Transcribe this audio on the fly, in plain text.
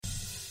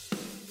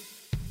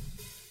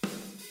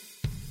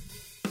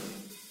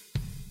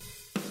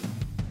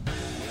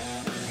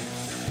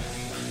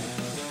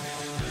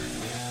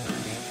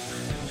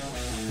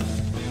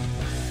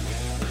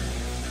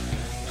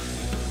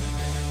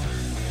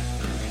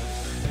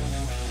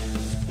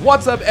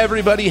What's up,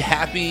 everybody?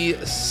 Happy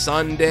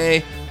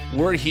Sunday.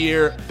 We're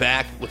here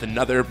back with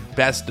another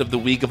best of the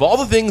week of all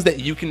the things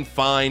that you can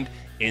find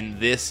in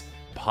this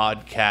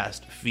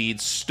podcast feed,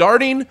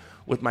 starting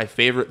with my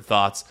favorite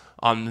thoughts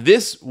on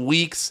this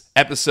week's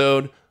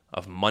episode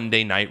of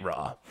Monday Night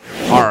Raw.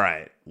 All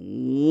right.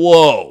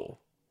 Whoa.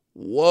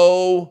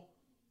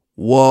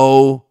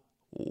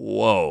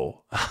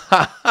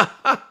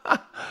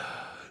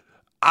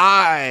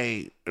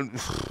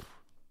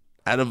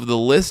 Out of the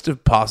list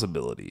of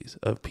possibilities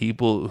of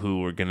people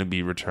who are going to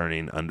be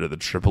returning under the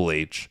Triple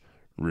H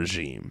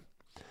regime,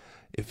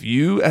 if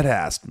you had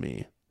asked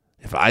me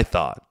if I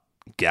thought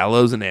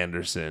Gallows and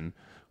Anderson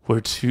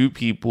were two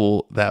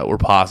people that were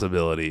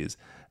possibilities,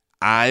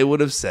 I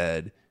would have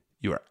said,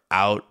 you are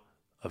out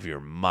of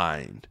your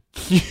mind.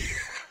 I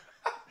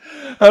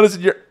would have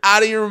said, you're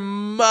out of your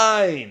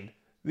mind.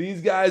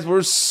 These guys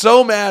were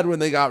so mad when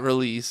they got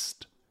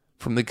released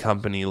from the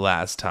company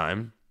last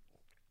time.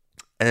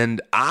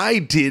 And I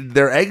did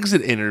their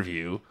exit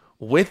interview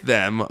with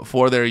them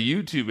for their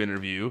YouTube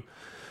interview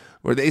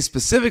where they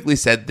specifically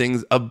said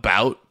things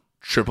about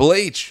Triple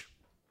H.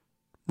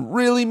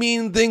 Really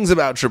mean things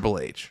about Triple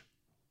H.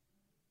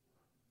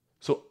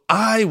 So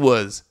I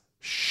was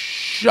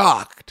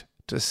shocked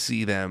to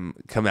see them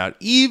come out,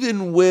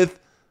 even with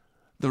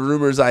the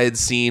rumors I had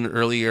seen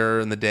earlier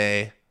in the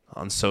day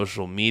on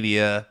social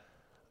media.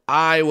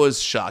 I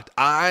was shocked.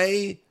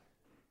 I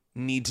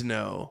need to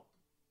know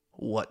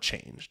what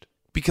changed.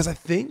 Because I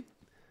think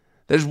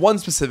there's one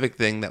specific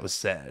thing that was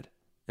said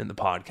in the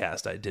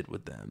podcast I did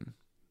with them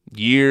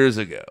years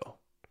ago.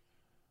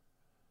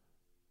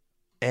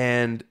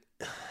 And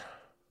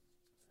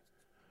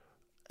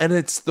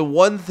it's the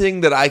one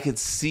thing that I could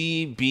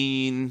see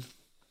being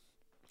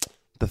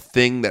the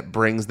thing that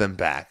brings them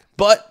back.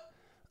 But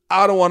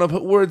I don't want to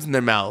put words in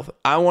their mouth.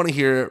 I want to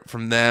hear it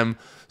from them.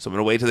 So I'm going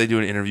to wait till they do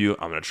an interview.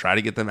 I'm going to try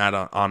to get them out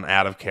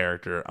of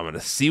character. I'm going to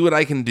see what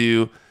I can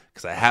do,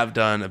 because I have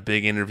done a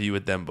big interview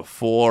with them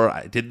before.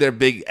 I did their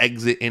big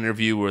exit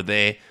interview where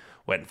they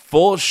went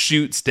full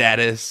shoot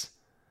status.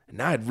 And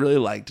now I'd really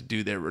like to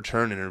do their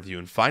return interview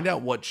and find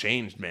out what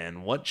changed,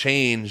 man. What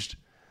changed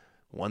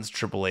once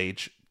Triple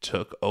H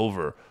took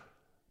over?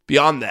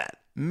 Beyond that,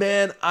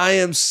 man, I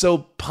am so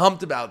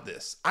pumped about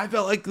this. I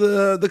felt like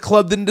the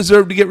club didn't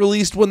deserve to get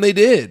released when they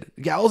did.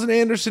 Gallows and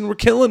Anderson were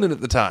killing it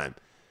at the time.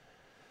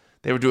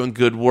 They were doing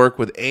good work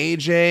with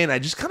AJ, and I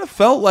just kind of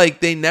felt like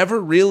they never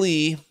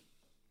really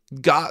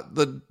got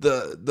I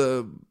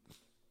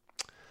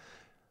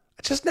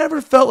just never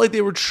felt like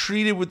they were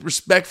treated with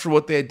respect for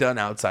what they had done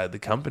outside the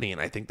company.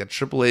 And I think that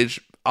Triple H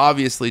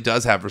obviously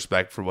does have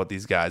respect for what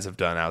these guys have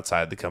done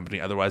outside the company.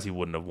 Otherwise, he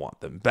wouldn't have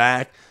want them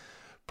back.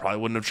 Probably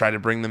wouldn't have tried to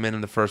bring them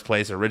in the first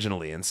place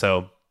originally. And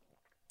so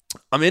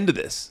I'm into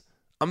this.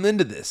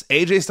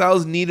 AJ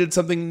Styles needed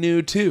something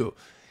new too.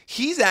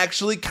 He's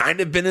actually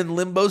kind of been in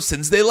limbo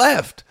since they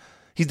left.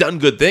 He's done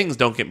good things,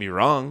 don't get me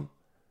wrong.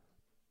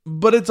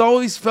 But it's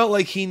always felt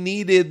like he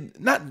needed,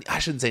 I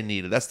shouldn't say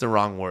needed, that's the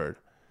wrong word.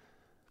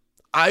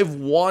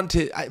 What's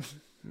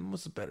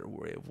a better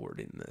way of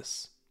wording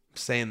this? I'm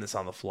saying this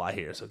on the fly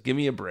here, so give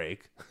me a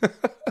break.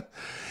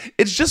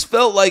 It's just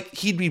felt like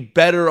he'd be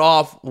better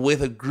off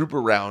with a group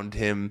around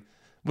him,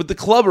 with the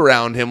club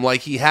around him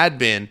like he had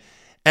been.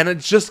 And it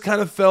just kind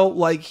of felt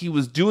like he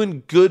was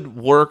doing good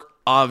work,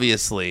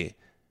 obviously.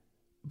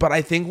 But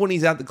I think when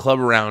he's at the club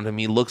around him,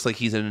 he looks like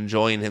he's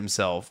enjoying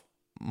himself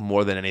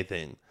more than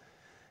anything.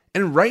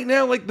 And right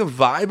now, like, the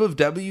vibe of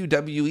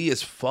WWE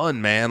is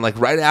fun, man. Like,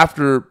 right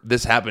after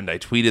this happened, I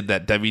tweeted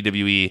that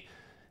WWE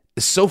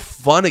is so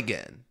fun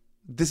again.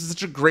 This is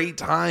such a great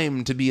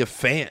time to be a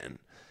fan.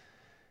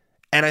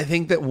 And I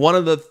think that one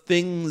of the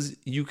things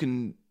you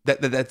can,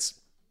 that's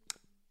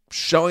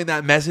showing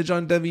that message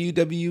on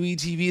WWE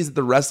TV is that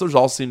the wrestlers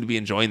all seem to be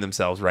enjoying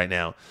themselves right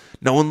now.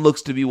 No one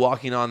looks to be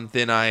walking on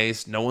thin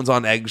ice. No one's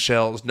on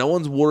eggshells. No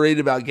one's worried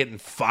about getting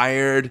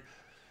fired.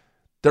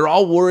 They're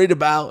all worried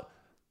about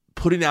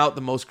putting out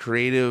the most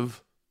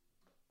creative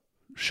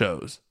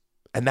shows.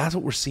 And that's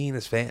what we're seeing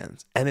as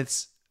fans. And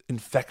it's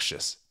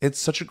infectious. It's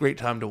such a great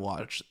time to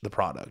watch the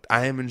product.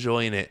 I am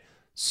enjoying it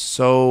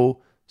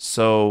so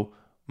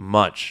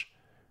much.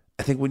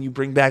 I think when you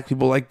bring back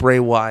people like Bray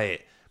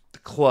Wyatt, the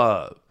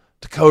Club,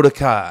 Dakota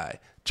Kai,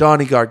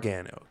 Johnny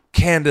Gargano,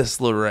 Candice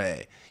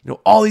LeRae,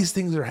 all these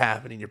things are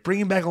happening. You're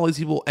bringing back all these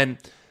people. And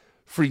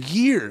for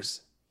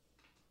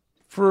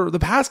the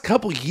past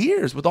couple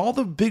years, with all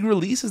the big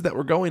releases that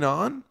were going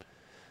on,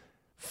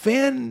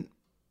 fan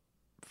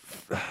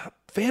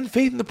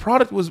faith in the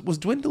product was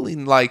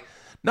dwindling. Like,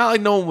 not like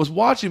no one was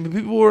watching, but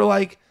people were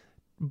like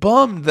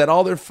bummed that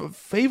all their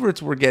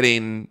favorites were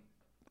getting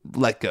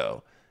let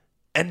go.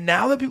 And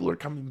now that people are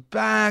coming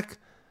back,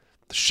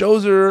 the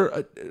shows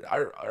are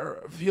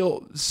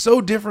feel so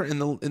different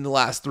in the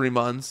last 3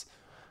 months.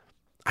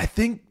 I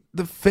think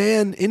the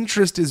fan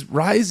interest is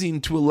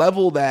rising to a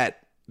level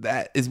that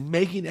is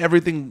making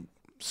everything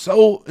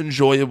so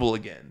enjoyable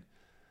again.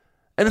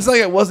 And it's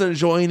like I wasn't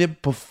enjoying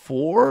it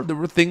before. There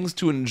were things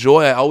to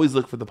enjoy. I always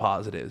look for the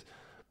positives.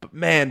 But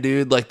man,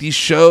 dude, like these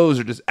shows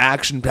are just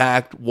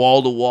action-packed,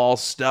 wall-to-wall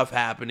stuff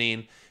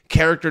happening,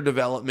 character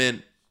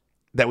development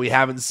that we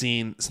haven't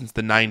seen since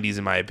the 90s,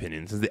 in my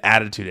opinion, since the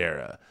Attitude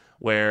Era,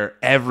 where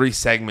every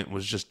segment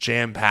was just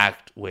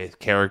jam-packed with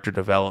character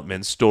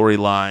development,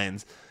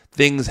 storylines,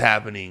 things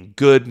happening,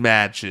 good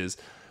matches,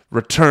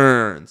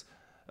 returns,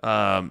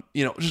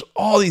 just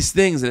all these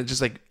things. And it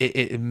just like,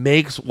 it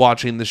makes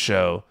watching the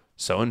show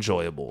so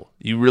enjoyable.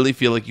 You really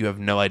feel like you have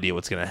no idea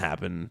what's going to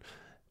happen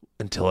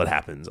until it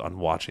happens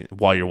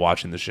while you're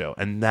watching the show.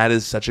 And that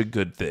is such a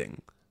good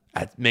thing.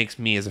 That makes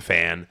me as a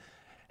fan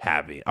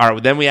happy. All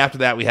right, then after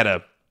that, we had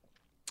a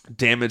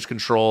Damage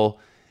Control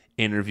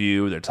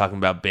interview. They're talking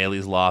about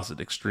Bayley's loss at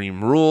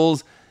Extreme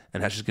Rules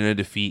and how she's going to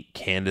defeat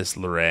Candice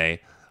LeRae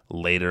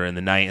later in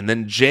the night. And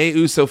then Jey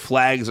Uso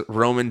flags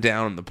Roman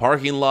down in the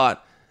parking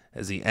lot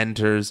as he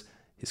enters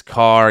his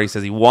car. He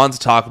says he wants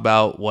to talk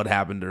about what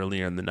happened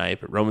earlier in the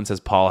night, but Roman says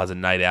Paul has a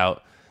night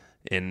out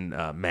in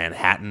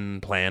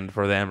Manhattan planned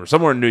for them, or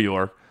somewhere in New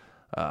York.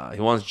 He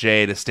wants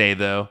Jey to stay,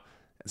 though,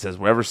 and says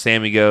wherever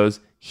Sammy goes,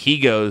 he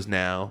goes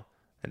now,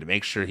 and to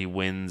make sure he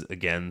wins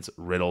against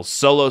Riddle.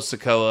 Solo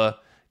Sikoa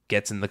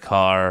gets in the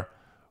car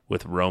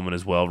with Roman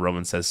as well.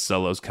 Roman says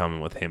Solo's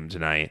coming with him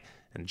tonight,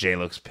 and Jey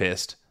looks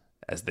pissed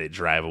as they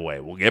drive away.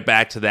 We'll get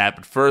back to that,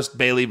 but first,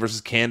 Bayley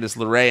versus Candice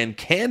LeRae, and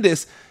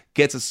Candice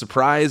gets a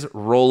surprise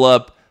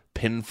roll-up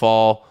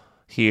pinfall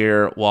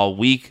here while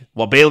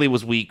Bayley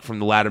was weak from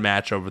the ladder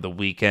match over the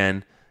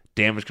weekend.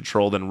 Damage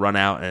Control then run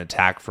out and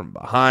attack from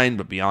behind,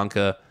 but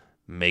Bianca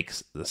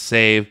makes the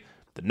save.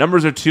 The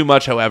numbers are too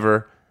much,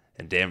 however,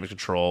 and Damage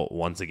Control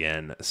once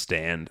again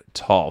stand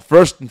tall.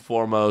 First and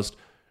foremost,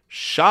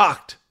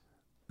 shocked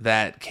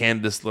that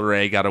Candice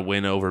LeRae got a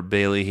win over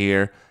Bayley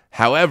here.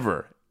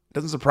 However, it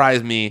doesn't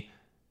surprise me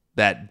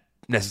that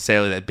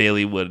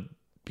Bayley would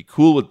be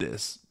cool with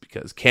this,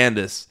 because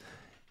Candice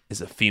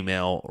is a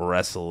female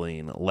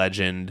wrestling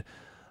legend.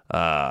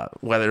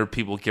 Whether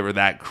people give her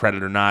that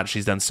credit or not,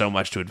 she's done so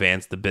much to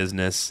advance the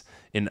business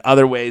in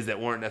other ways that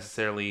weren't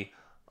necessarily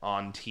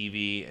on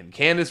TV. And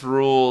Candice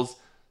rules,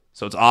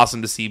 so it's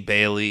awesome to see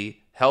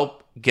Bayley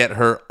help get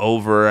her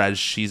over as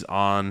she's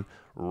on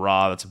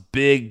Raw. That's a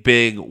big,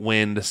 big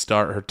win to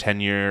start her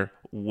tenure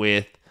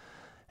with.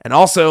 And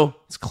also,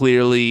 it's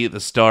clearly the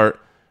start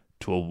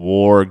to a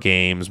War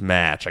Games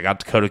match. I got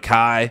Dakota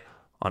Kai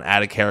on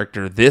Add a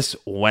Character this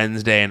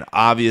Wednesday, and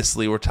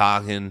obviously we're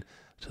talking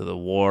to the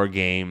War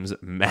Games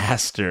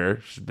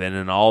master. She's been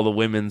in all the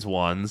women's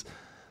ones.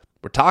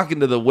 We're talking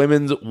to the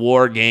Women's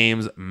War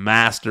Games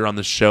master on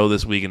the show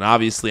this week, and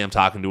obviously I'm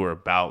talking to her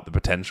about the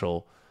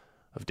potential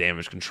of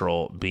Damage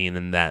Control being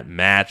in that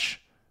match.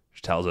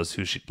 She tells us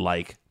who she'd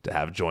like to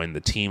have join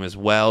the team as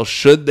well,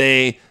 should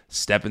they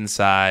step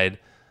inside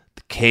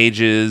the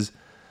cages.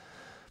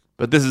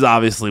 But this is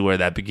obviously where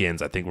that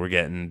begins. I think we're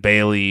getting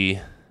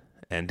Bayley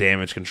and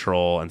Damage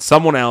Control and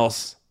someone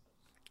else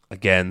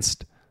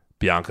against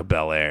Bianca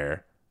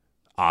Belair,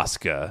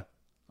 Asuka,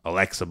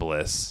 Alexa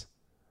Bliss,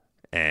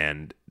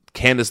 and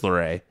Candice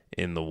LeRae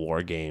in the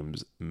War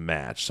Games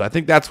match. So I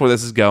think that's where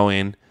this is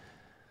going.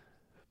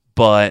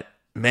 But,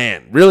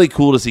 man, really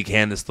cool to see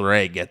Candice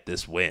LeRae get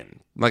this win.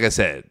 Like I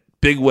said,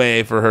 big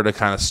way for her to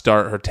kind of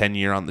start her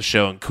tenure on the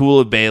show, and cool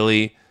of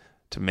Bayley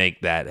to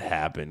make that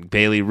happen.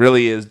 Bayley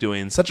really is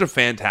doing such a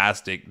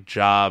fantastic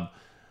job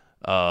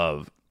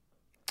of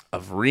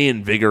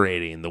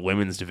reinvigorating the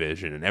women's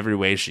division in every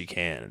way she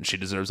can, and she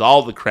deserves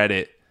all the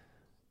credit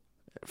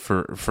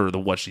for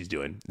what she's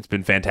doing. It's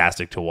been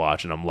fantastic to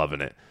watch, and I'm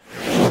loving it.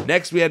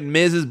 Next, we had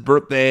Miz's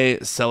birthday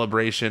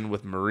celebration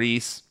with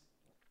Maryse.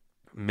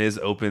 Miz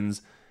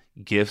opens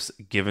gifts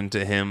given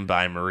to him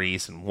by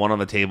Maryse, and one on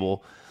the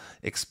table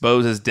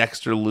exposes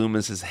Dexter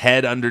Lumis's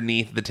head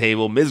underneath the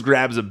table. Miz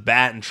grabs a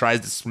bat and tries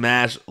to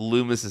smash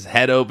Lumis's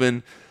head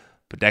open,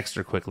 but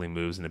Dexter quickly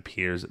moves and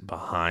appears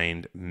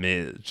behind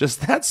Miz.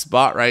 Just that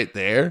spot right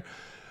there.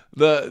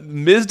 The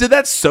Miz did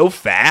that so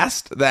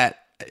fast that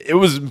it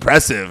was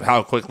impressive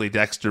how quickly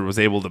Dexter was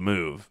able to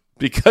move,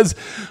 because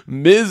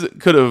Miz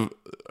could have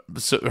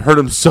hurt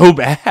him so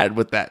bad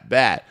with that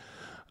bat.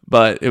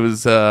 But it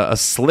was a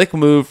slick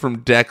move from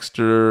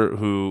Dexter,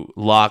 who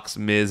locks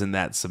Miz in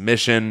that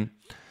submission.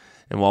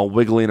 And while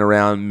wiggling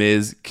around,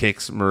 Miz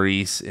kicks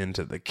Maryse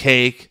into the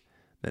cake.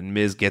 Then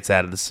Miz gets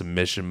out of the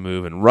submission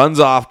move and runs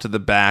off to the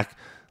back,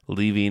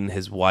 leaving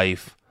his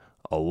wife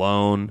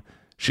alone.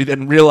 She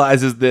then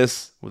realizes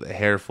this with a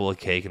hair full of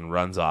cake and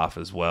runs off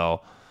as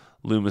well.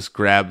 Lumis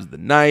grabs the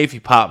knife. He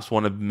pops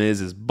one of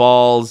Miz's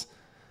balls.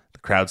 The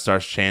crowd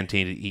starts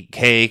chanting to eat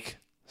cake.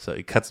 So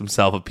he cuts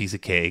himself a piece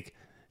of cake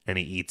and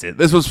he eats it.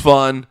 This was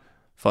fun.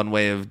 Fun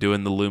way of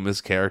doing the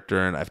Lumis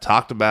character. And I've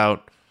talked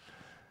about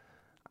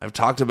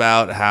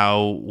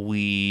how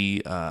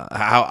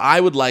how I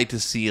would like to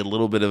see a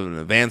little bit of an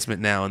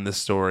advancement now in this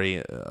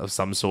story of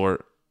some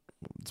sort.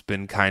 It's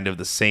been kind of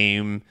the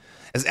same,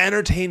 as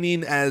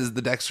entertaining as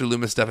the Dexter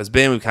Lumis stuff has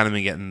been. We've kind of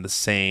been getting the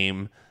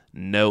same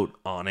note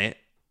on it,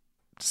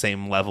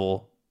 same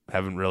level.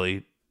 Haven't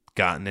really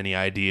gotten any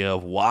idea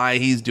of why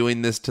he's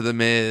doing this to The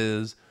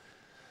Miz.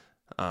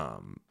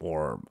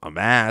 or a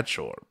match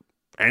or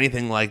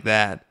anything like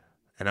that.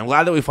 And I'm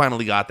glad that we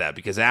finally got that,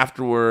 because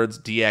afterwards,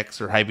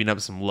 DX are hyping up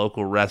some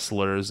local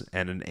wrestlers,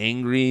 and an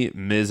angry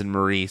Miz and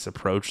Maurice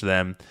approach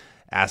them,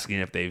 asking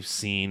if they've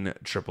seen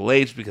Triple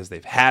H, because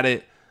they've had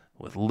it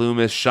with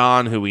Loomis.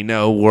 Sean, who we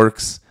know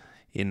works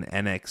in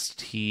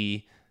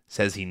NXT,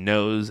 says he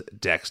knows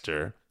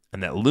Dexter,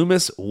 and that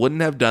Loomis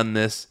wouldn't have done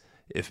this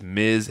if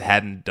Miz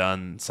hadn't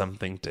done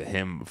something to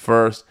him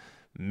first.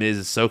 Miz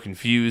is so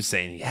confused,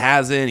 saying he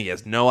hasn't. He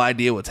has no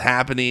idea what's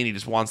happening. He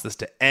just wants this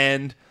to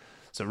end.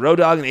 So Road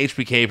Dogg and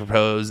HBK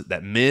propose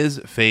that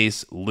Miz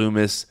face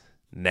Loomis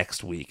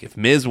next week. If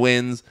Miz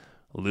wins,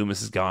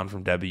 Loomis is gone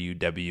from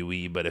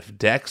WWE. But if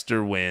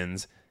Dexter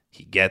wins,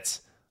 he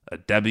gets a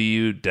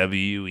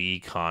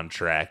WWE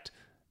contract.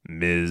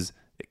 Miz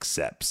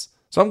accepts.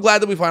 So I'm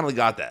glad that we finally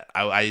got that.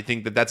 I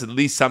think that that's at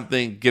least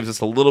something, gives us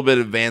a little bit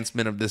of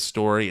advancement of this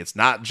story. It's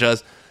not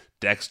just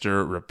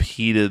Dexter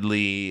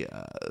repeatedly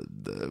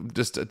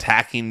just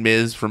attacking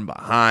Miz from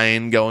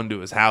behind, going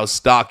to his house,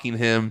 stalking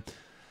him.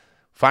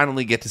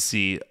 Finally get to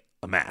see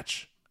a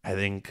match. I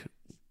think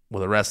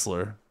with a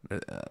wrestler,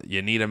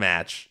 you need a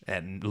match.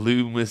 And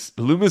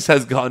Loomis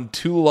has gone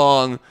too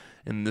long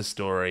in this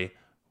story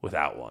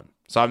without one.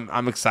 So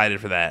I'm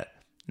excited for that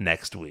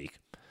next week.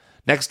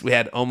 Next, we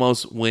had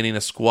Omos winning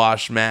a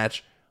squash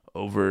match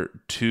over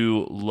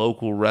two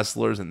local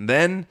wrestlers. And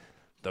then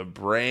the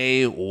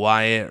Bray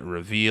Wyatt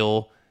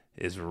reveal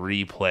is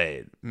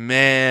replayed.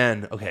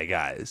 Man, okay,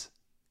 guys.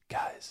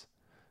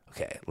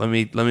 Okay, let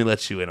me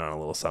let you in on a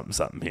little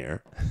something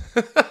here.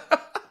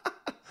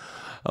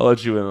 I'll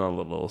let you in on a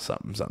little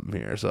something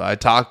here. So I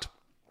talked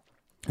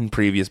in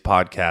previous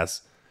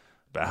podcasts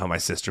about how my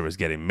sister was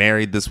getting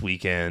married this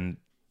weekend.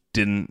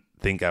 Didn't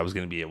think I was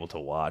going to be able to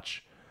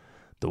watch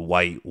the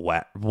White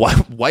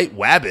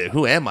Wabbit.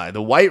 Who am I?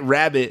 The White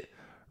Rabbit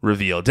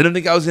reveal. Didn't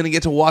think I was going to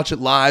get to watch it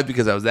live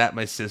because I was at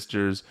my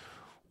sister's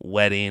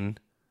wedding.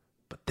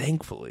 But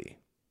thankfully,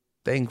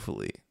 the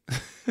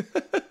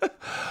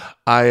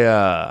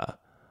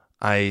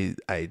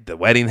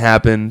wedding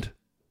happened.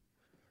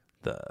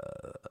 The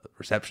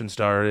reception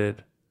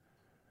started.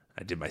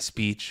 I did my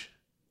speech.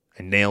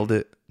 I nailed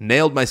it.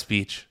 Nailed my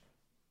speech.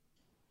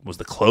 Was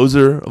the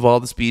closer of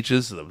all the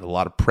speeches, so there was a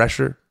lot of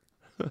pressure.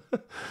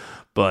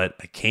 But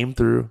I came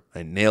through.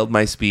 I nailed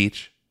my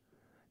speech.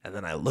 And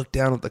then I looked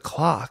down at the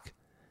clock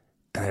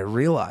and I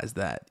realized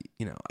that,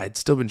 I'd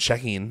still been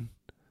checking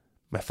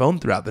my phone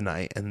throughout the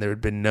night and there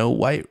had been no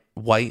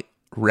white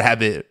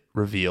rabbit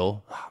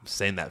reveal. I'm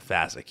saying that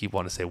fast. I keep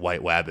wanting to say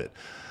White Wabbit.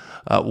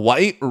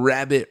 White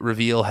Rabbit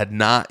reveal had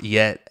not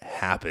yet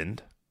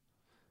happened.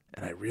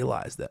 And I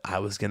realized that I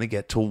was going to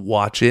get to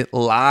watch it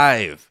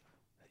live.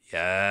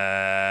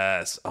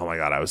 Yes. Oh my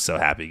God. I was so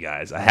happy,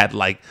 guys.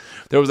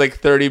 There was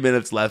 30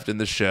 minutes left in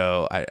the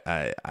show.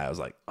 I was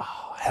like,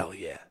 oh, hell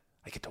yeah.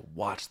 I get to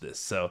watch this.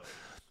 So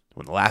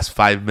when the last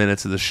 5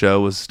 minutes of the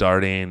show was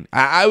starting,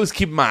 I was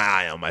keeping my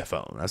eye on my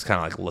phone. I was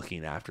kind of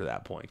looking after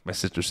that point. My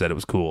sister said it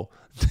was cool.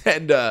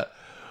 And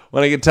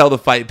when I could tell the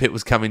fight pit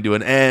was coming to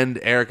an end,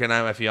 Eric and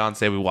I, my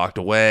fiance, we walked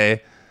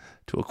away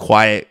to a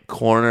quiet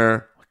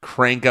corner,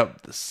 crank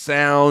up the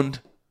sound.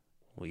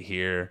 We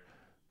hear,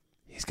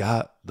 he's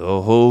got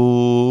the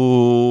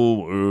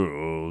whole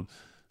world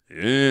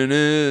in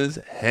his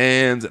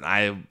hands. And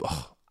I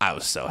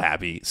was so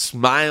happy.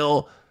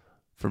 Smile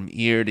from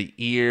ear to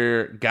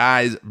ear.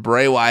 Guys,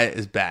 Bray Wyatt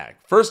is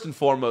back. First and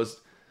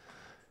foremost,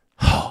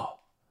 I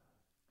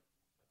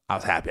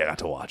was happy I got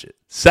to watch it.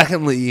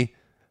 Secondly,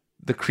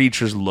 the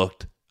creatures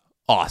looked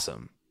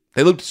awesome.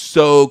 They looked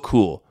so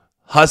cool.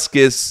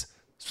 Huskus,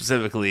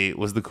 specifically,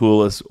 was the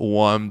coolest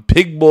one.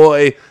 Pig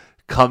Boy,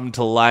 come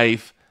to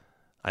life.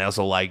 I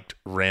also liked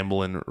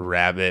Ramblin'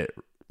 Rabbit.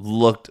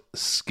 Looked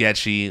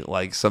sketchy,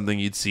 like something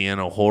you'd see in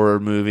a horror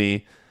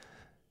movie.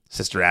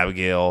 Sister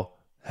Abigail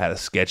had a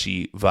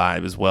sketchy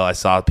vibe as well. I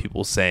saw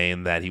people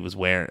saying that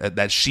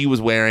she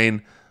was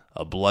wearing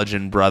a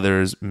Bludgeon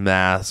Brothers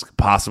mask.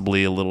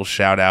 Possibly a little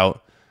shout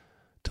out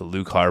to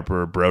Luke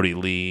Harper, Brody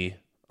Lee,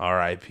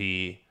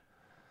 R.I.P.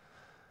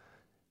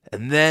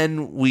 And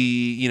then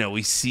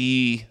we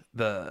see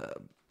the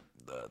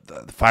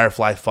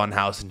Firefly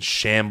Funhouse in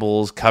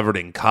shambles, covered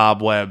in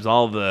cobwebs.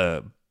 All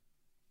the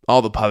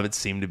puppets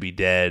seem to be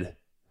dead.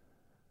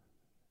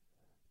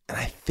 And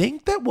I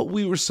think that what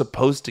we were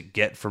supposed to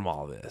get from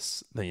all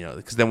this,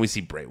 because then we see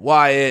Bray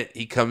Wyatt.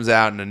 He comes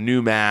out in a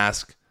new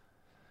mask.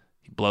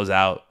 He blows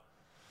out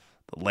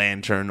the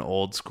lantern,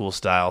 old school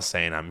style,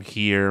 saying, "I'm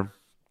here."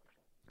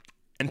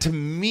 And to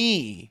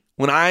me,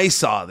 when I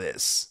saw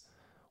this,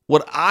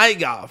 what I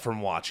got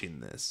from watching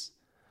this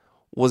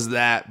was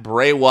that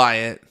Bray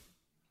Wyatt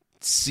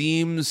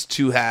seems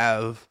to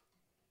have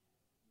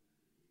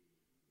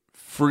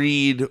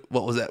freed,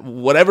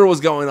 whatever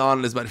was going on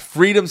in his mind,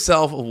 freed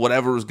himself of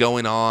whatever was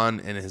going on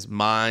in his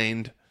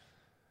mind,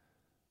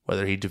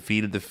 whether he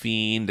defeated the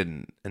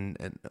Fiend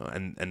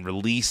and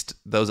released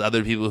those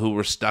other people who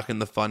were stuck in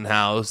the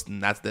funhouse,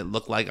 and that's what it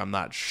looked like, I'm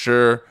not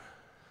sure.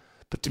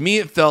 But to me,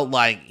 it felt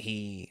like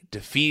he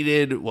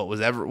defeated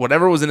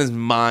whatever was in his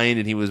mind,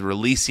 and he was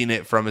releasing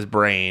it from his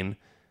brain.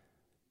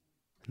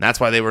 And that's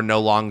why they were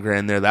no longer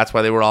in there. That's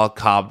why they were all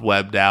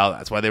cobwebbed out.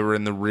 That's why they were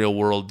in the real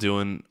world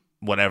doing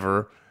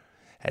whatever.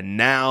 And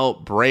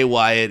now Bray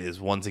Wyatt is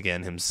once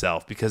again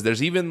himself, because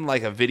there's even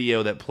like a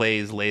video that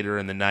plays later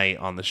in the night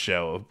on the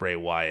show of Bray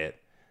Wyatt.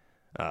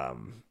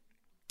 And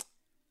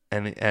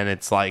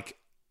it's like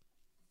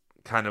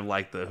kind of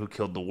like the Who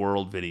Killed the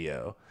World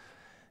video.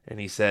 And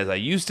he says, I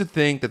used to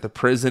think that the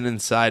prison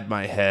inside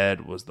my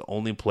head was the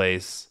only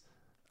place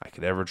I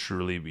could ever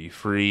truly be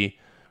free.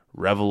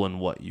 Revel in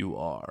what you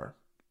are.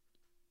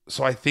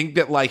 So I think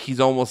that like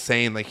he's almost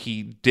saying like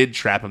he did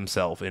trap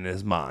himself in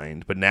his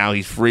mind, but now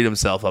he's freed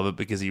himself of it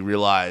because he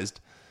realized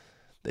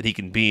that he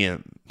can be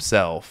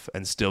himself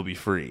and still be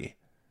free.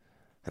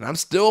 And I'm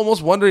still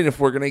almost wondering if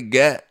we're going to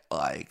get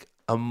like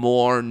a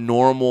more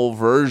normal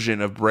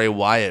version of Bray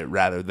Wyatt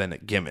rather than a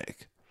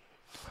gimmick.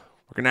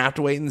 We're going to have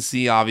to wait and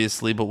see,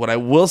 obviously, but what I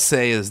will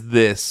say is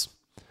this: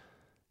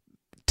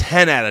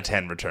 10 out of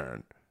 10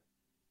 return.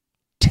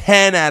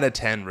 10 out of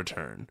 10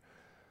 return.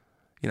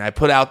 You know, I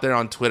put out there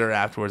on Twitter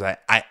afterwards, I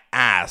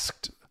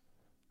asked,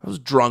 I was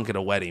drunk at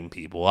a wedding,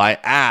 people. I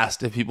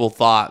asked if people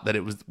thought that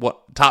it was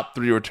what top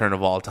 3 return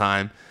of all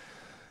time.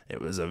 It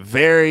was a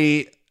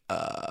very,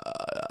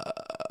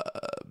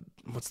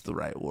 what's the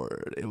right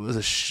word? It was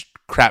a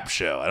crap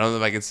show. I don't know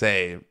if I could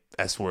say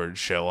S-word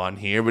show on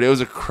here, but it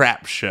was a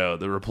crap show.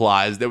 The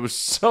replies, there was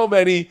so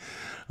many,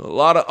 a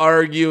lot of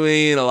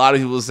arguing, a lot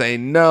of people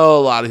saying no,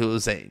 a lot of people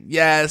saying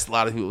yes, a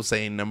lot of people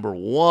saying number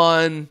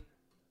 1.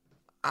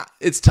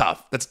 It's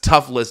tough. That's a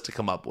tough list to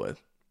come up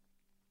with.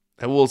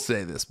 I will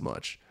say this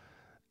much.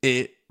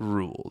 It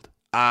ruled.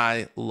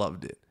 I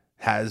loved it.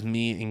 Has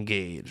me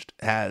engaged.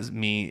 Has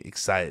me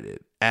excited.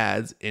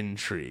 Adds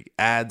intrigue.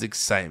 Adds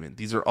excitement.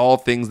 These are all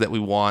things that we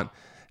want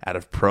out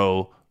of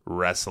pro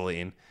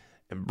wrestling.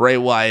 And Bray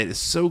Wyatt is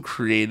so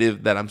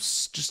creative that I'm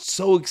just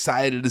so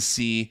excited to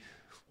see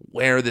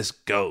where this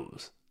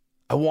goes.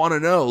 I want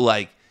to know,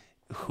 like,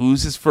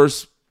 who's his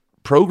first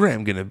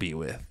program going to be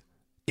with?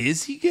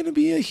 Is he going to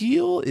be a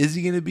heel? Is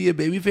he going to be a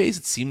babyface?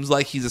 It seems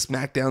like he's a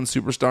SmackDown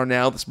superstar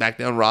now. The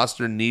SmackDown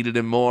roster needed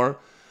him more.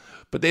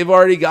 But they've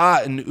already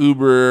got an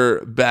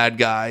uber bad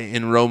guy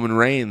in Roman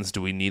Reigns.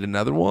 Do we need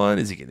another one?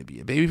 Is he going to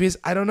be a babyface?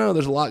 I don't know.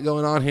 There's a lot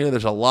going on here.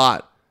 There's a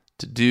lot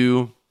to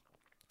do.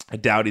 I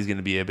doubt he's going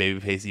to be a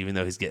babyface, even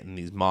though he's getting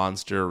these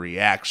monster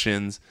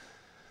reactions.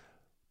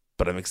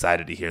 But I'm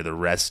excited to hear the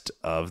rest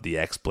of the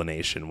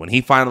explanation. When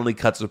he finally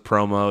cuts a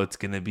promo, it's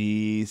going to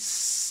be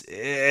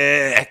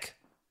sick.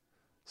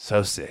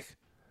 So sick.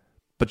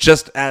 But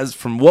just as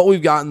from what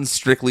we've gotten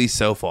strictly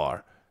so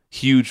far,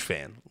 huge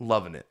fan.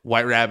 Loving it.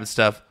 White Rabbit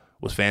stuff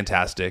was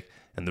fantastic.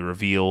 And the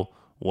reveal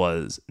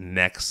was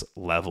next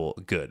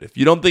level good. If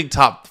you don't think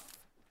top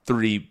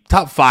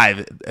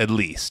 5 at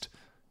least,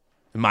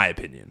 in my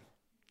opinion.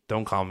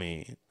 Don't call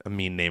me a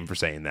mean name for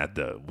saying that,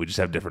 though. We just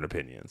have different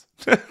opinions.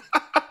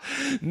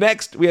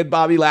 Next, we had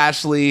Bobby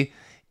Lashley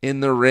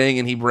in the ring,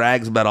 and he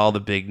brags about all the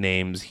big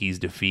names he's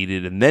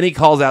defeated. And then he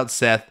calls out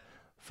Seth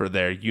for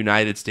their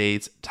United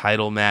States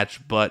title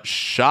match. But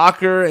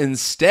shocker,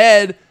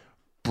 instead,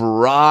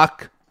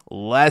 Brock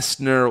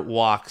Lesnar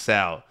walks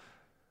out.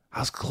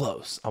 I was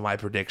close on my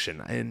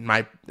prediction. In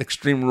my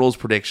Extreme Rules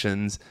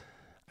predictions,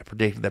 I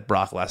predicted that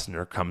Brock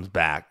Lesnar comes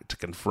back to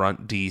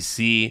confront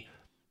DC.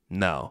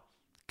 No.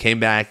 Came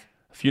back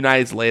a few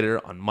nights later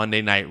on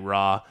Monday Night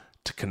Raw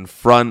to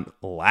confront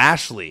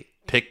Lashley.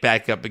 Pick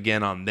back up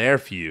again on their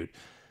feud.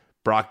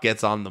 Brock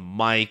gets on the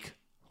mic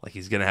like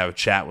he's going to have a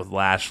chat with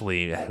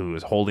Lashley, who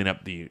is holding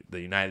up the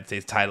United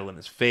States title in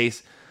his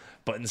face.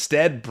 But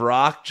instead,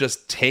 Brock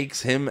just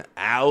takes him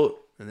out,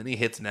 and then he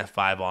hits an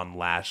F5 on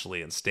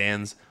Lashley and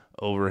stands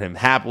over him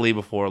happily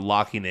before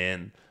locking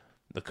in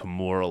the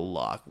Kimura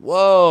lock.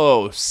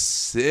 Whoa,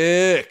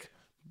 sick.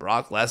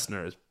 Brock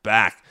Lesnar is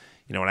back.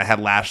 You know, when I had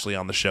Lashley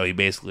on the show, he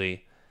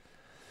basically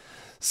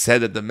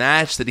said that the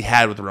match that he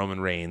had with Roman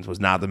Reigns was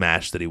not the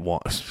match that he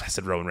wanted. I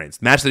said Roman Reigns.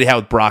 The match that he had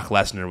with Brock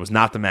Lesnar was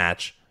not the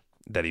match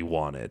that he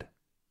wanted.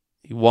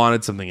 He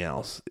wanted something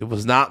else. It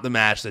was not the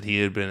match that he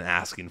had been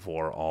asking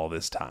for all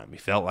this time. He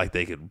felt like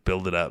they could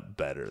build it up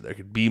better. There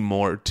could be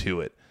more to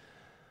it.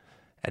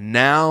 And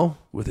now,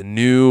 with a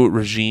new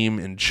regime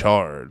in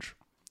charge,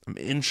 I'm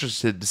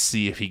interested to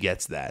see if he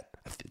gets that.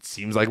 It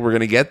seems like we're going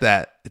to get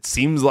that. It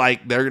seems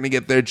like they're going to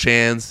get their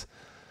chance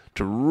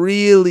to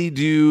really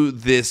do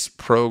this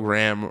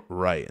program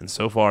right. And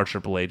so far,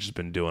 Triple H has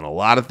been doing a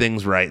lot of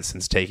things right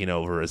since taking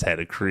over as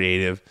head of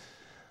creative.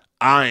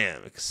 I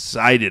am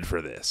excited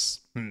for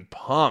this. I'm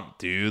pumped,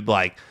 dude.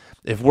 Like,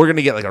 if we're going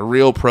to get like a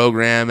real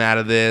program out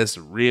of this,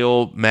 a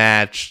real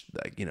match,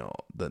 like, you know,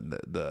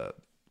 the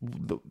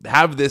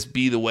have this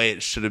be the way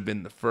it should have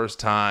been the first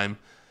time,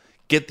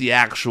 get the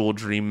actual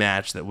dream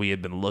match that we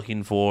had been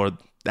looking for,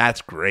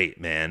 that's great,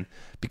 man.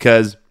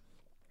 Because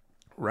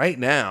right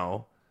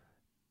now,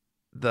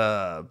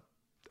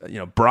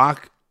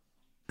 Brock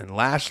and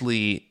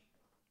Lashley,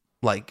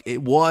 like,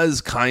 it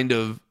was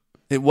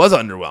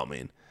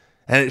underwhelming,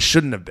 and it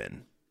shouldn't have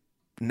been.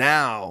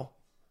 Now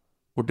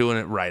we're doing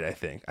it right, I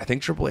think. I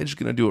think Triple H is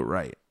going to do it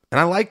right. And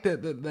I like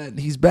that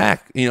he's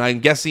back. I'm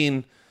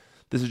guessing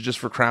this is just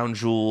for Crown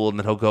Jewel and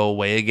then he'll go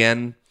away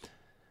again.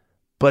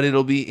 But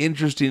it'll be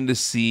interesting to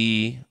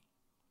see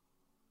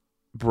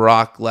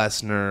Brock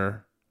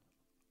Lesnar,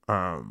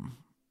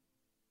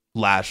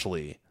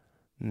 Lashley,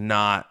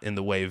 not in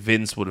the way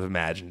Vince would have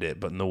imagined it,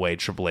 but in the way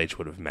Triple H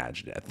would have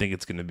imagined it. I think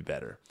it's going to be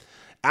better.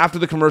 After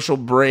the commercial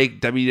break,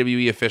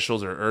 WWE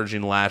officials are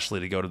urging Lashley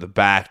to go to the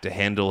back to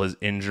handle his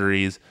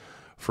injuries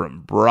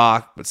from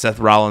Brock, but Seth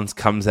Rollins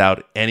comes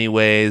out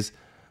anyways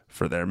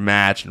for their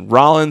match. And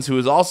Rollins, who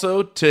is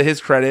also, to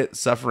his credit,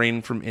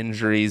 suffering from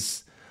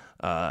injuries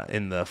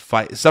in the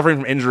fight, suffering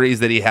from injuries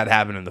that he had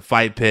happened in the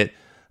fight pit,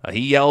 he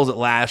yells at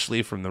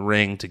Lashley from the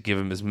ring to give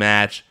him his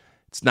match.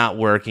 It's not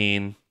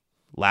working.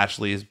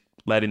 Lashley is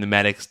letting the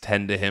medics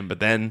tend to him, but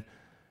then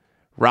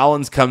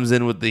Rollins comes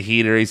in with the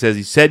heater. He says,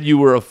 "You said you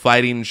were a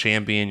fighting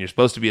champion. You're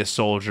supposed to be a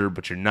soldier,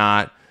 but you're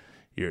not.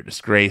 You're a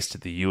disgrace to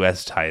the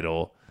U.S.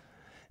 title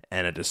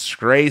and a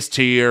disgrace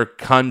to your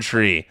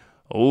country."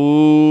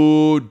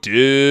 Oh,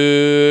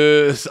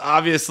 dude.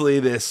 Obviously,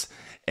 this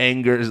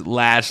angers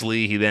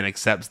Lashley. He then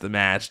accepts the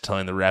match,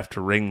 telling the ref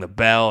to ring the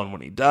bell, and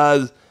when he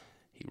does,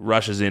 he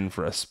rushes in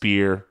for a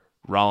spear.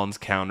 Rollins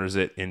counters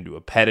it into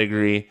a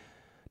pedigree.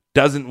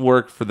 Doesn't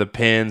work for the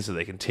pin, so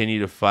they continue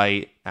to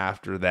fight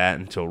after that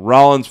until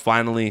Rollins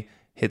finally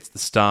hits the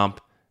stomp.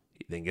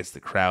 He then gets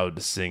the crowd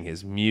to sing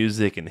his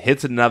music and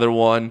hits another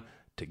one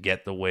to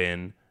get the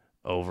win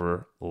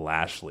over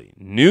Lashley.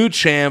 New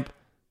champ,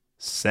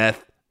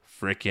 Seth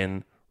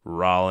frickin'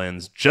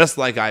 Rollins, just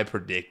like I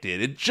predicted.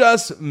 It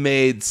just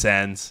made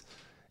sense.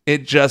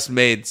 It just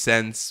made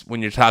sense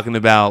when you're talking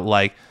about,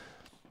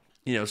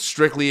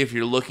 strictly if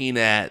you're looking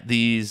at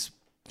these.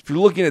 If you're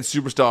looking at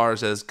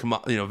superstars as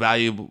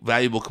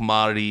valuable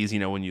commodities,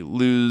 when you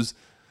lose,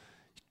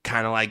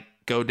 kind of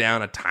go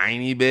down a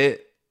tiny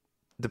bit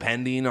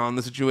depending on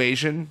the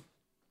situation.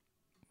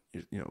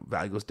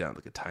 Value goes down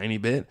a tiny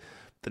bit.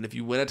 Then if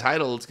you win a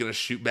title, it's going to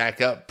shoot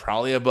back up,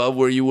 probably above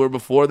where you were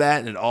before that,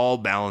 and it all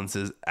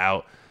balances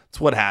out.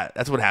 That's what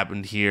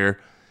happened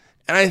here,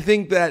 and I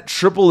think that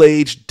Triple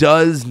H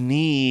does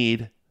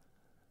need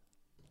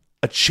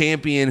a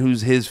champion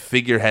who's his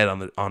figurehead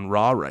on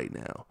Raw right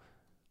now.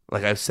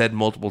 Like I've said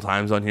multiple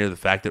times on here, the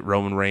fact that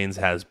Roman Reigns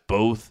has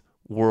both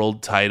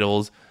world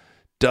titles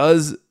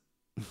does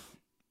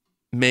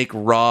make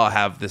Raw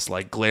have this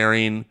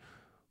glaring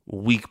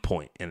weak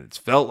point. And it's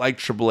felt like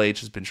Triple H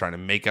has been trying to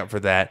make up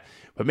for that,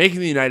 but making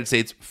the United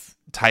States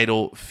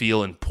title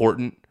feel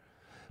important.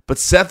 But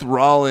Seth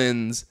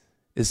Rollins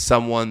is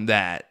someone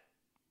that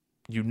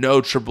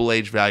Triple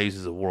H values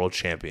as a world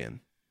champion.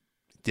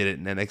 Did it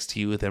in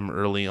NXT with him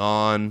early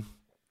on,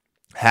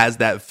 has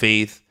that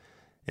faith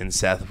in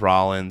Seth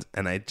Rollins,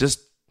 and I just,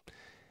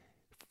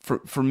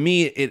 for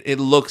me, it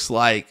looks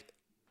like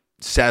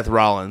Seth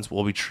Rollins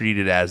will be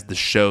treated as the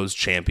show's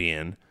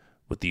champion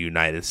with the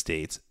United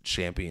States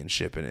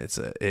Championship, and it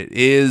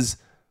is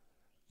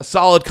a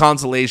solid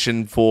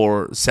consolation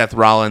for Seth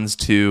Rollins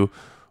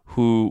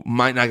who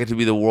might not get to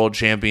be the world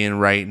champion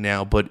right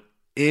now, but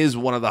is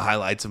one of the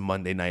highlights of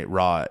Monday Night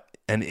Raw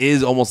and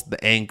is almost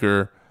the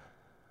anchor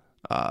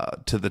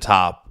to the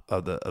top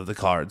of the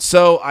card.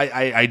 So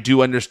I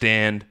do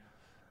understand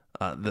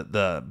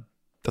the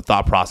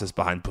thought process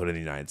behind putting the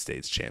United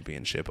States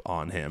Championship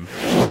on him.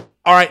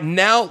 All right,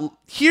 now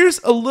here's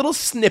a little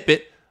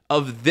snippet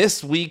of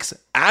this week's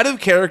Out of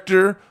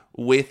Character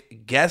with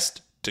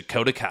guest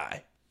Dakota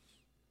Kai.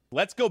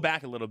 Let's go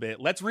back a little bit.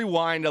 Let's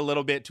rewind a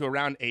little bit to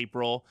around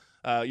April.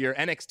 Your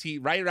NXT,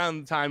 right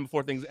around the time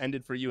before things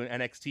ended for you in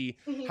NXT.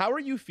 Mm-hmm. How are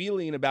you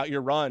feeling about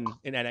your run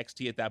in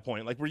NXT at that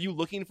point? Were you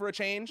looking for a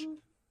change?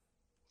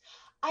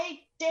 I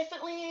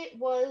definitely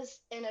was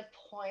in a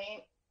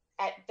point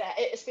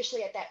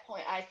especially at that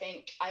point. I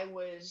think I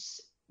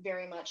was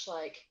very much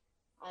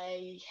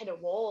I hit a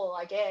wall,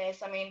 I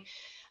guess. I mean,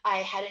 I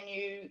had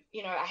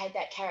I had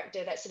that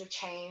character that sort of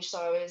changed. So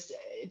I was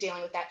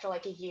dealing with that for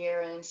a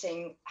year and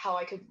seeing how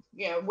I could,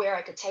 where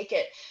I could take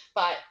it.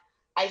 But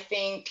I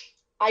think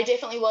I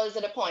definitely was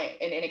at a point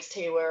in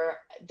NXT where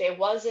there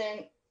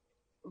wasn't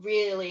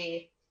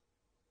really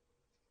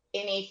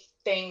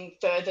anything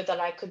further that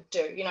I could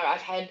do.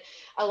 I've had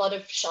a lot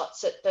of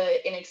shots at the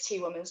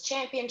NXT Women's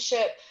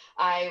Championship.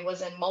 I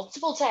was in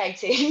multiple tag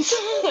teams.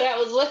 I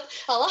was with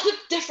a lot of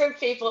different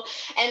people,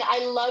 and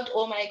I loved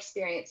all my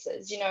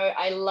experiences.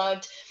 I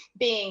loved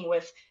being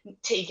with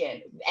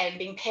Tegan and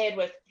being paired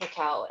with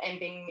Raquel and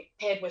being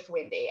paired with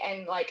Wendy,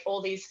 and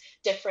all these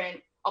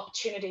different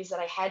opportunities that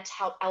I had to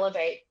help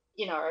elevate,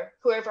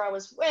 whoever I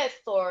was with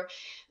or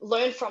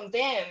learn from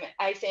them.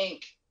 I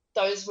think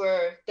those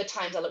were the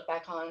times I look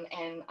back on,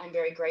 and I'm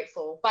very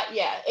grateful. But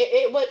yeah,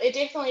 it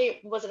definitely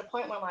was at a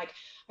point where I'm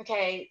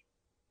okay,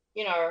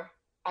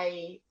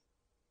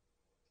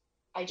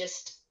 I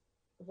just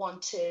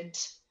wanted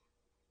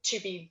to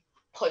be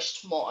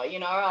pushed more.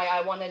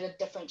 I wanted a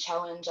different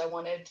challenge. I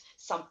wanted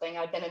something.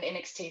 I'd been in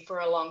NXT for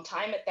a long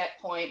time at that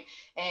point,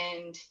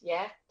 and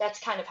yeah, that's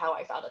kind of how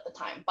I felt at the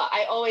time. But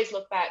I always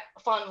look back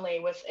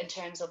fondly in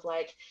terms of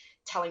like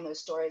telling those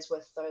stories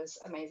with those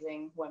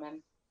amazing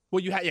women. Well,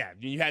 you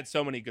had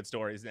so many good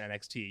stories in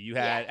NXT. You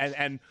had,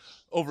 and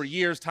over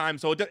years time,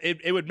 so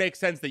it would make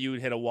sense that you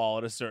would hit a wall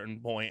at a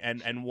certain point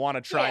and want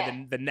to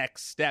try the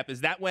next step.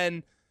 Is that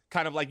when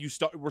kind of like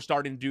we're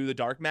starting to do the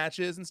dark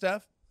matches and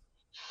stuff?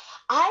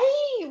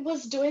 I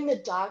was doing the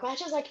dark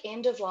matches like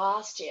end of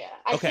last year.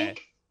 I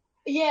think,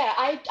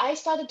 I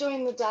started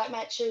doing the dark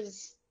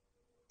matches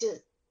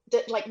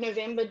like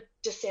November,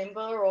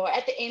 December, or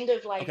at the end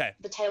of like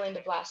the tail end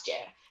of last year.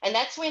 And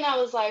that's when I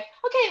was like,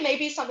 okay,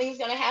 maybe something's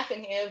going to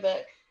happen here.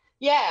 But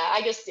yeah,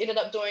 I just ended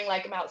up doing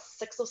like about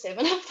 6 or 7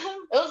 of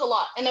them. It was a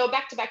lot. And they were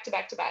back to back to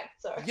back to back.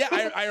 So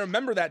yeah, I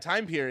remember that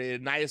time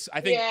period. And I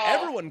think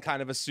everyone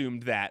kind of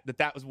assumed that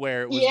was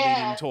where it was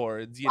leading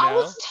towards, I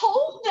was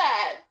told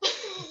that.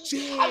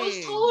 I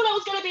was told I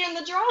was going to be in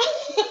the draft.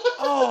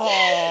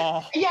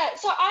 Oh. Yeah,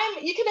 so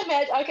you can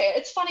imagine, okay,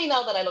 it's funny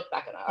now that I look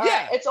back on it. All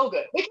right, it's all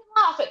good. We can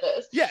laugh at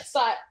this. Yes.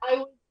 But I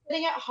was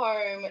sitting at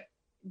home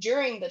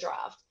during the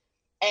draft,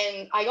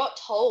 and I got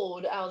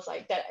told, I was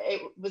like, that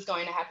it was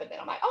going to happen. Then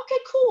I'm like, okay,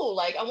 cool.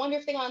 Like, I wonder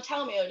if they're going to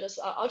tell me, or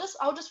I'll just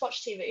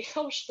watch TV.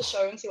 I'll watch the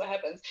show and see what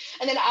happens.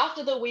 And then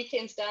after the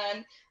weekend's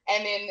done,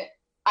 and then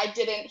I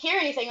didn't hear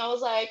anything, I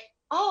was like,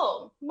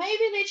 oh,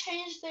 maybe they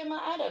changed their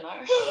mind. I don't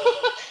know.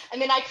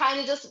 And then I kind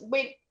of just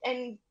went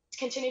and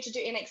continued to do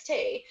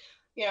NXT,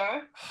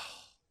 Yeah,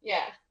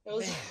 it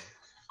was.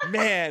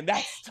 Man,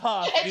 that's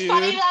tough. It's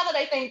funny now that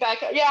I think back.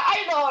 Yeah,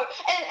 I know,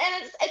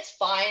 and it's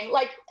fine.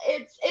 Like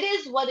it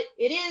is what it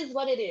is.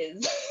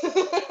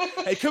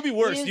 It could be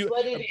worse. It is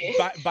what it is.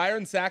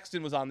 Byron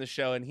Saxton was on the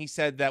show, and he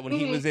said that when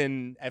he was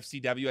in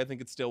FCW, I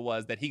think it still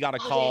was, that he got a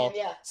call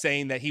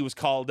saying that he was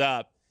called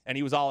up. And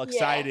he was all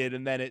excited,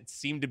 and then it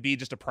seemed to be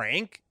just a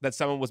prank that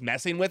someone was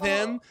messing with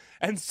him.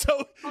 And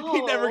so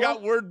he never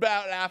got word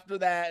about after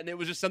that. And it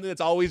was just something that's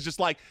always just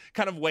like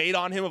kind of weighed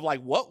on him of like,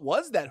 what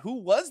was that? Who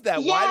was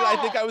that? Yeah. Why did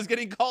I think I was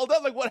getting called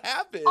up? Like, what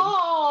happened?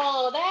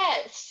 Oh,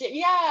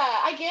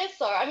 I guess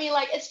so. I mean,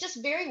 like, it's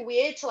just very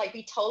weird to like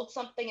be told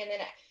something and then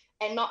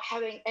not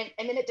having, and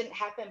then it didn't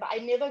happen, but I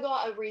never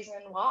got a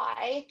reason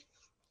why.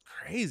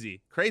 Crazy.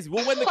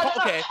 Well, when the call,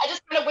 I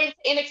just kind of went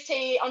to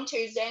NXT on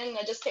Tuesday, and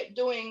I just kept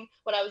doing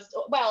what I was.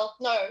 Well,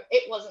 no,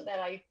 it wasn't that.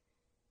 I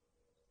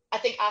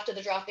think after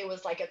the draft there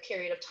was like a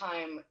period of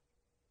time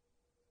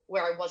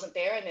where I wasn't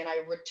there, and then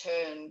I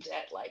returned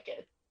at like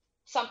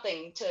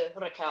something to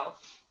Raquel.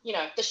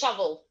 The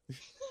shovel.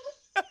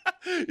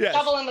 Yes.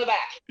 Shovel in the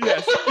back.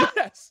 Yes.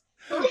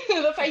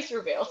 The face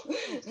reveal.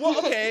 Well,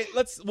 okay.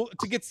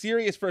 To get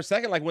serious for a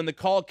second. Like when the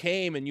call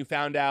came and you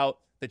found out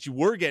that you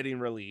were getting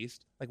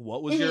released, like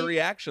what was your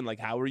reaction? Like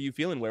how were you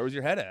feeling? Where was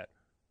your head at?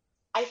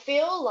 I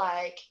feel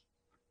like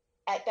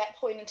at that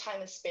point in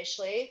time,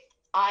 especially,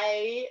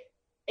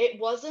 it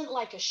wasn't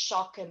like a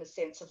shock in the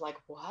sense of like,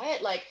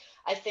 what? Like,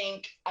 I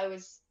think I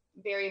was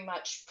very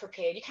much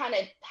prepared. You kind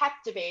of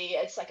have to be.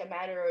 It's like a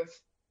matter of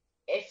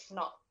if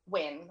not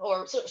when,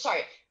 or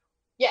sorry.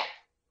 Yeah.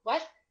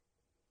 What?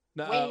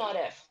 No, when, not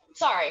if.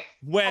 Sorry.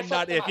 When,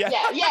 not if. Yeah.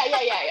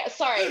 Yeah.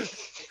 Sorry.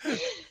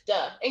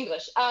 Duh.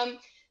 English.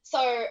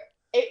 So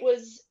it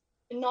was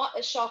not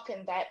a shock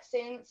in that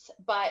sense,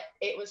 but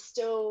it was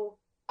still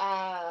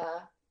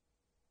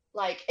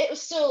it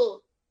was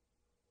still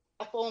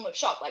a form of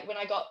shock. Like when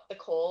I got the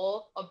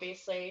call,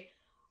 obviously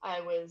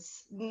I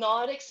was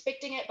not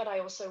expecting it, but I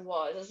also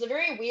was. It's a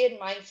very weird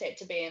mindset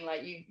to be in.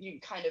 Like you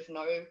kind of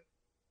know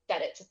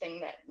that it's a thing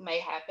that may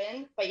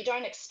happen, but you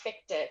don't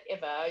expect it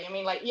ever. I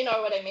mean, like, you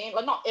know what I mean?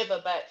 Like not ever,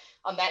 but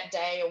on that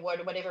day or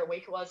whatever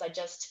week it was, I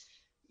just,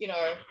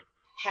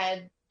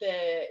 had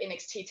the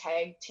NXT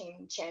Tag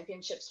Team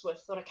Championships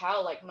with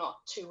Raquel like not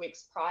 2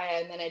 weeks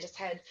prior, and then I just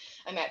had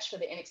a match for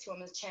the NXT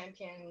Women's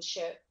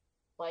Championship.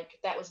 Like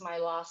that was my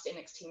last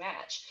NXT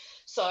match.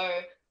 So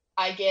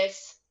I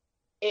guess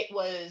it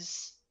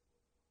was,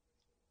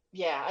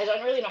 I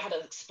don't really know how to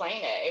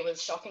explain it. It was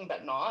shocking,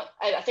 but not.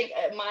 I think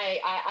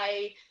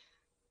I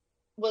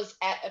was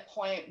at a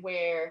point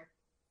where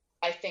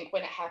I think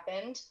when it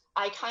happened,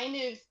 I kind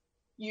of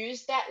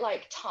used that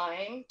like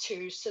time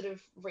to sort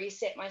of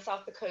reset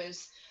myself,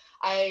 because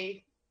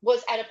I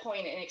was at a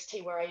point in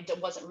NXT where I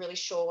wasn't really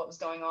sure what was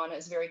going on. It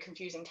was a very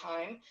confusing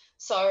time.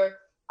 So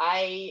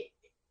I,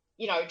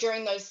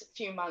 during those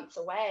few months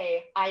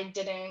away, I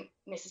didn't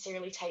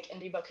necessarily take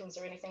indie bookings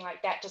or anything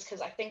like that, just because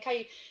I think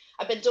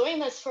I've been doing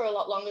this for a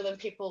lot longer than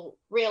people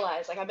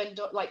realize. Like I've been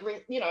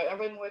I've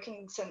been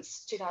working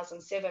since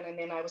 2007, and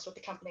then I was with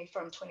the company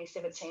from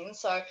 2017.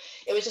 So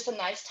it was just a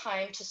nice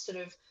time to sort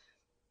of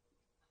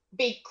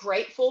be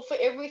grateful for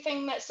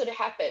everything that sort of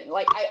happened.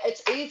 Like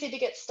it's easy to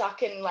get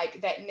stuck in like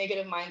that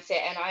negative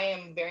mindset, and I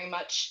am very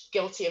much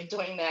guilty of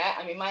doing that.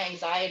 I mean, my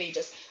anxiety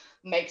just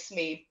makes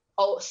me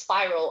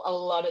spiral a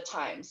lot of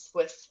times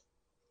with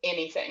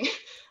anything.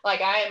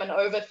 Like I am an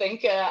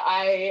overthinker.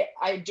 I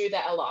do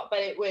that a lot, but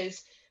it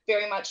was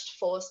very much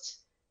forced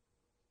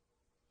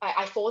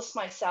I forced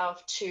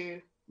myself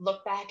to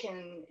look back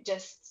and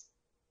just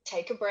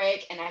take a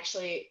break and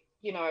actually,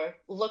 you know,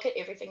 look at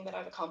everything that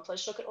I've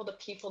accomplished, look at all the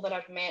people that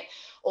I've met,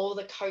 all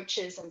the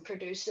coaches and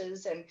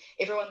producers and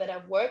everyone that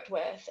I've worked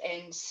with,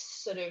 and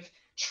sort of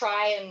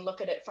try and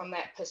look at it from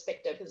that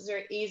perspective. It's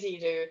very easy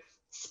to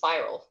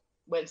spiral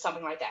when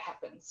something like that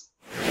happens.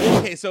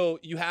 Okay, so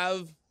you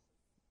have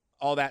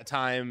all that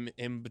time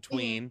in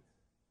between.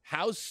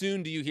 How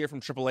soon do you hear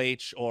from Triple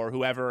H or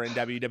whoever in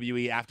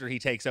WWE after he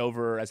takes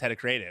over as head of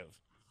creative?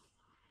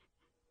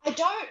 I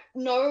don't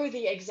know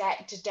the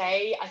exact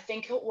day. I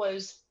think it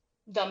was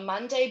the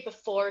Monday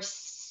before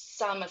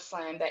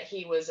SummerSlam that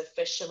he was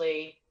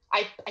officially,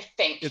 I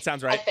think. It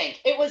sounds right. I think.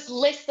 It was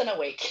less than a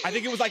week. I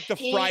think it was like the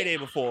Friday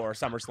before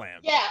SummerSlam.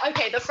 Yeah,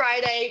 okay, the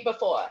Friday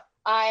before.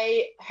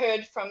 I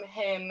heard from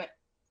him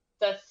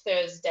the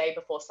Thursday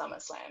before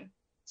SummerSlam.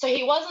 So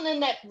he wasn't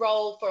in that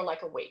role for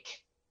like a week,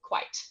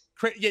 quite.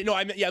 Yeah, no,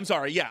 I'm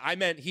sorry. Yeah, I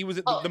meant he was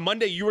the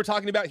Monday you were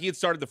talking about. He had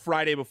started the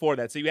Friday before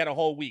that, so you had a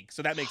whole week.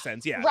 So that makes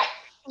sense. Yeah. Right.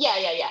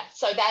 Yeah.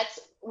 So that's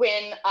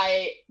when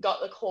I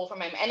got the call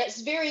from him, and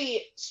it's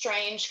very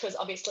strange because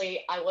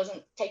obviously I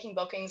wasn't taking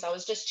bookings. I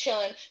was just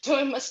chilling,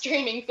 doing my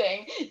streaming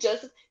thing,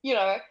 just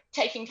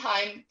taking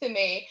time for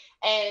me.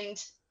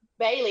 And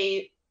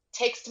Bayley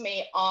texted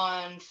me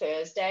on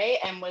Thursday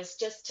and was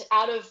just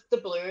out of the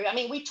blue. I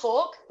mean, we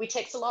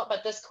text a lot,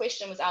 but this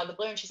question was out of the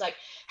blue. And she's like,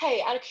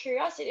 hey, out of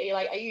curiosity,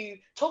 like, are you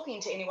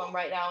talking to anyone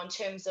right now in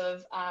terms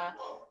of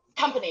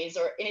companies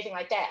or anything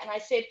like that? And I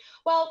said,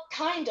 well,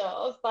 kind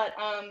of, but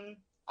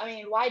I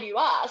mean, why do you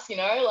ask?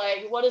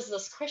 Like, what is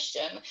this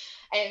question?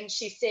 And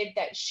she said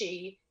that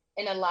she,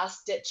 in a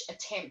last ditch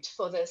attempt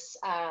for this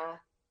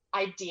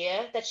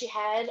idea that she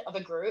had of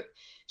a group,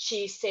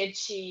 she said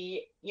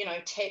she,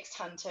 text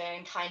Hunter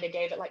and kind of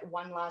gave it like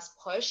one last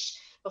push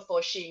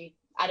before she,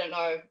 I don't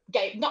know,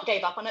 not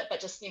gave up on it, but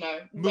just,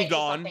 moved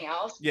on. Something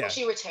else. Yeah.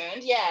 She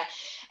returned. Yeah.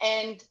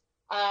 And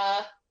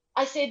I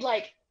said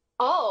like,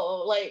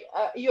 oh, like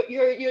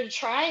you're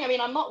trying. I mean,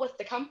 I'm not with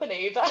the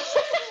company, but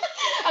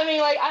I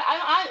mean, like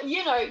I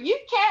you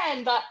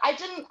can, but I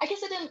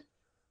guess I didn't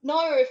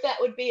know if that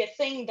would be a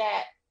thing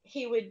that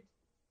he would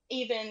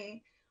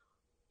even,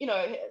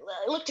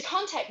 look to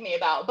contact me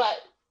about. But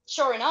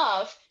sure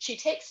enough, she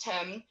texted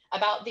him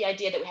about the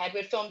idea that we had.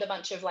 We'd filmed a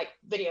bunch of like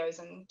videos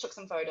and took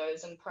some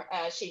photos, and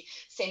she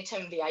sent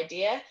him the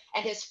idea.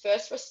 And his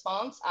first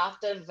response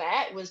after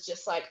that was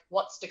just like,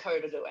 "What's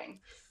Dakota doing?"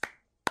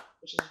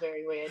 Which is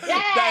very weird.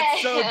 Yeah,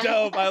 that's so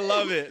dope. I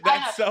love it.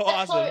 That's so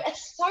awesome.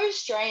 It's so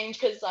strange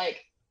because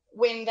like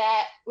when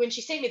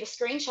she sent me the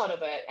screenshot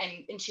of it,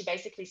 and she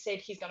basically said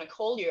he's going to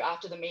call you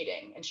after the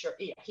meeting, and sure,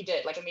 yeah, he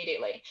did, like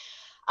immediately.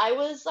 I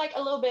was like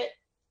a little bit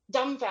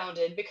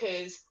dumbfounded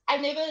because I've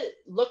never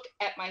looked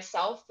at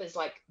myself as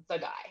like the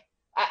guy.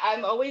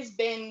 I've always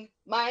been,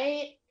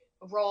 my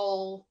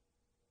role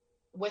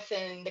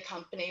within the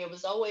company, it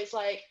was always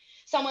like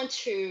someone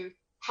to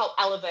help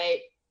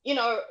elevate,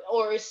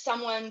 or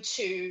someone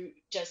to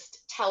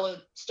just tell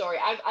a story.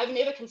 I've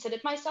never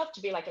considered myself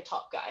to be like a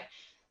top guy.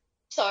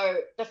 So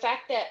the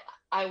fact that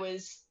I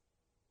was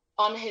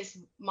on his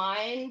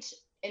mind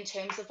in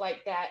terms of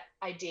like that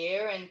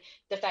idea, and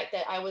the fact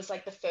that I was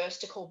like the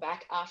first to call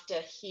back after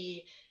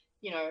he,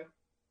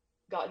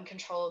 got in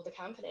control of the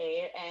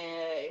company,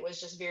 and it was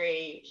just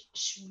very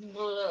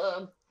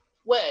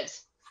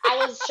words. I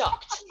was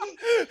shocked.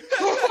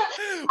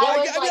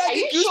 I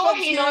get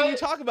goosebumps hearing you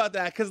talk about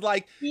that, because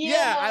like,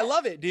 yeah, I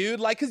love it, dude.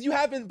 Like, because you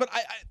haven't, but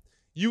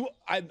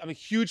I'm a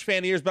huge fan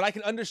of yours, but I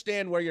can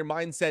understand where your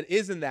mindset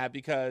is in that,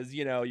 because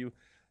you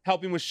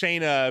helping with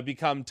Shayna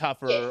become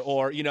tougher, yes.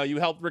 Or you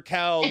helped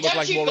Raquel look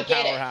like more of a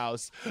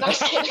powerhouse. No, I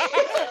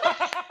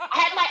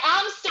had my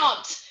arm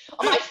stomped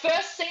on my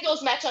first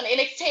singles match on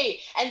NXT,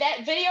 and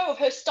that video of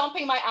her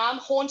stomping my arm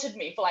haunted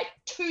me for like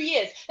 2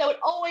 years. They would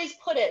always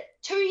put it,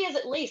 2 years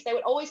at least, they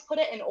would always put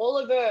it in all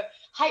of her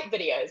hype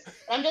videos.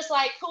 And I'm just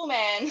like, cool,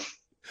 man.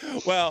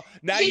 Well,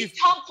 now she's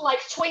stomped like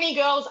 20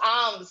 girls'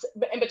 arms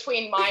in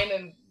between mine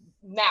and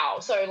now,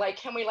 so like,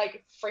 can we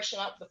like freshen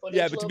up the footage?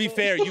 Yeah, but to be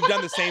fair, you've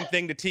done the same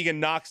thing to Tegan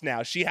Knox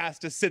now. She has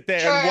to sit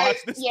there and watch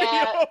this video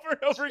over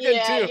and over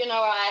again too. You know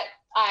what?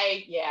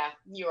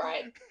 You're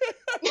right.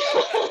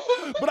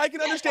 But I can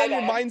understand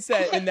your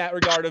mindset in that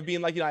regard of being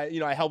like,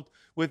 I helped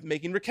with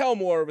making Raquel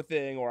more of a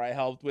thing, or I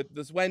helped with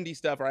this Wendy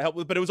stuff, or I helped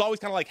with, but it was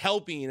always kind of like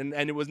helping,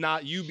 and it was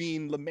not you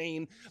being the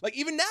main. Like,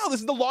 even now,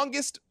 this is the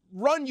longest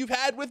run you've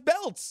had with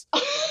belts,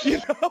 and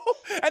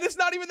it's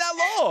not even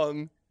that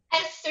long.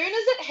 As soon as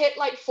it hit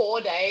like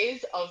 4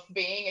 days of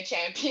being a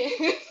champion,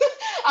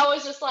 I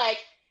was just like,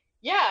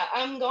 yeah,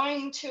 I'm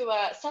going to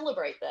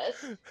celebrate this.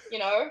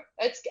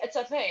 It's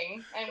a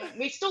thing, and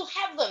we still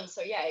have them.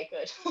 So yeah,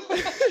 good.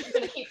 I'm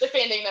gonna keep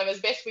defending them as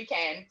best we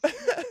can.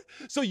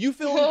 So you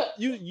filmed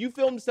you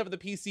filmed stuff at the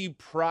PC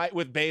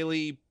with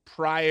Bayley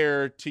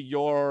prior to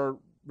your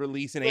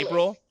release in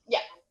April.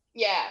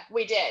 Yeah,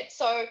 we did.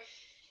 So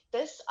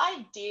this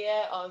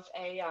idea of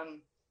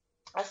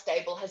a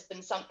stable has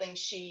been something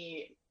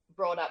she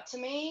brought up to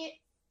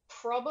me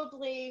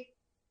probably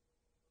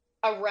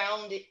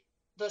around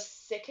the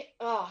second,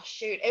 oh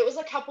shoot, it was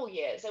a couple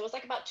years. It was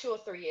like about 2 or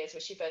 3 years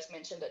where she first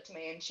mentioned it to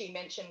me, and she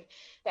mentioned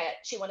that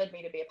she wanted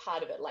me to be a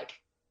part of it, like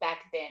back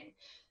then.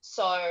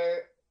 So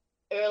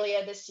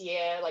earlier this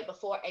year, like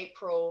before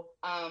April,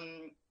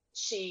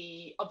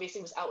 she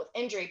obviously was out with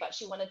injury, but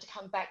she wanted to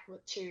come back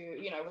with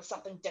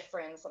something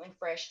different, something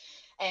fresh.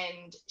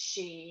 And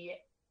she,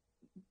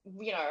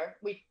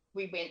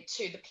 we went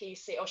to the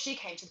PC, or she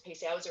came to the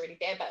PC. I was already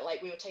there, but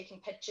like we were taking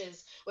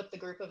pictures with the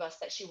group of us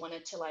that she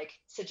wanted to like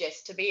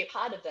suggest to be a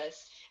part of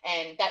this.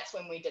 And that's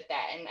when we did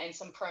that, and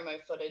some promo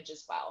footage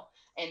as well.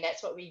 And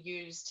that's what we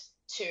used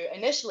to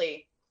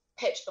initially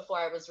pitch before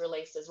I was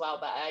released as well.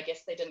 But I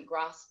guess they didn't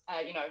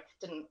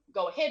didn't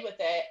go ahead with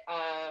it.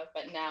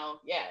 But now,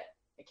 yeah,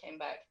 it came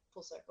back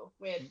full circle.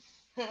 Weird.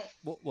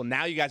 Well,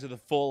 now you guys are the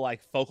full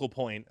like focal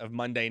point of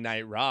Monday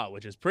Night Raw,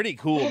 which is pretty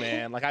cool,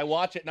 man. Like I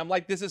watch it and I'm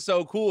like, this is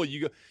so cool.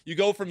 You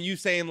go from you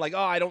saying like,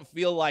 oh, I don't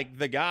feel like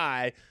the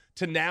guy,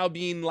 to now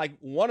being like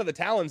one of the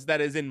talents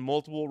that is in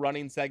multiple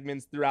running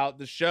segments throughout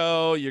the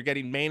show. You're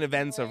getting main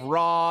events of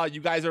Raw. You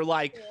guys are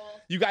like,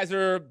 you guys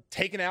are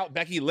taking out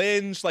Becky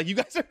Lynch. Like you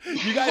guys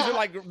are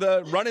like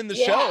running the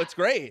show. It's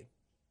great.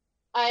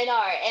 I know,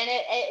 and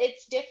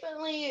it's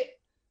definitely.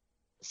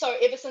 So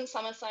ever since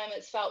SummerSlam,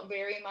 it's felt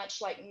very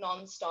much like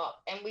nonstop,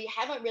 and we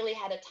haven't really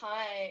had a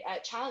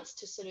chance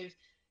to sort of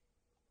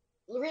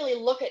really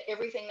look at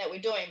everything that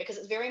we're doing, because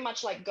it's very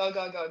much like go,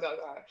 go, go, go,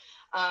 go.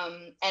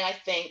 And I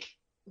think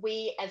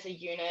we as a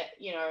unit,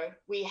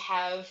 we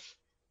have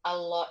a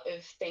lot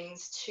of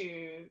things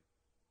to,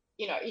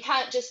 you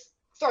can't just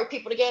throw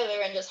people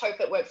together and just hope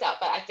it works out.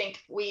 But I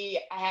think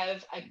we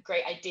have a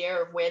great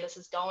idea of where this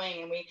is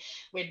going, and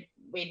we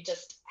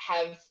just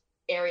have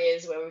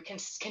areas where we can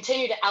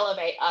continue to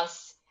elevate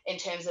us in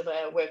terms of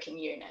a working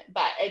unit.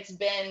 But it's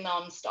been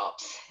nonstop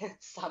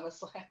since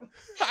SummerSlam.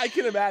 I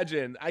can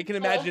imagine.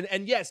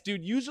 And yes,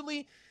 dude,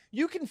 usually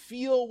you can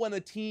feel when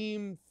a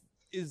team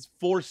is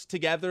forced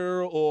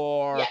together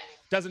or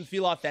doesn't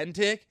feel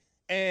authentic,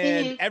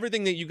 and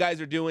everything that you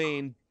guys are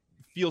doing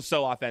feels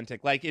so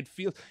authentic. Like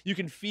you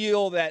can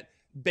feel that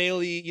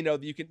Bayley,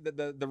 you can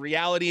the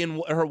reality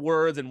in her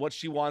words and what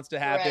she wants to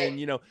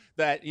happen,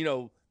 that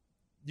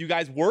you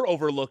guys were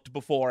overlooked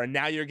before, and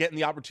now you're getting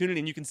the opportunity,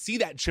 and you can see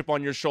that chip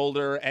on your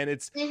shoulder, and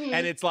it's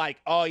like,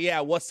 oh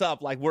yeah, what's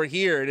up? Like we're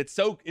here. And it's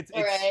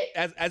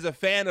as a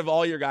fan of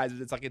all your guys,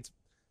 it's like, it's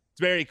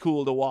very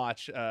cool to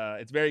watch.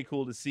 It's very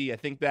cool to see. I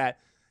think that,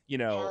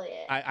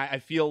 I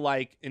feel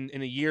like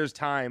in a year's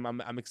time,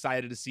 I'm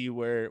excited to see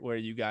where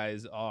you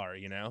guys are,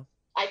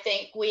 I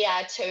think we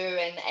are too,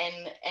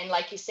 and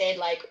like you said,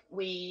 like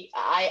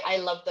I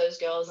love those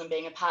girls, and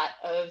being a part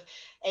of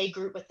a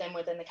group with them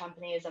within the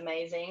company is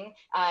amazing.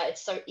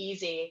 It's so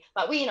easy,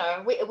 but we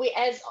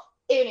as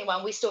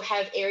anyone, we still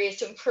have areas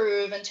to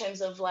improve in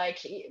terms of like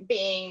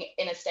being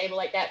in a stable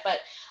like that. But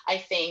I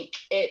think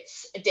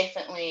it's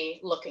definitely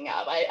looking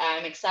up.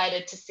 I'm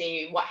excited to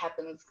see what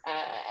happens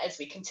as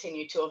we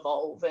continue to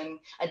evolve and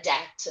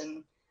adapt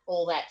and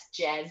all that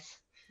jazz.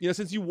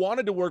 Since you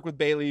wanted to work with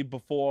Bayley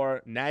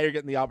before, now you're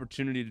getting the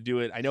opportunity to do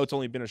it. I know it's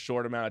only been a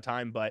short amount of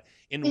time, but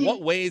in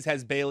what ways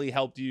has Bayley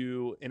helped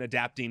you in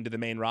adapting to the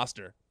main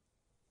roster?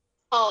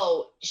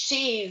 Oh,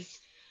 she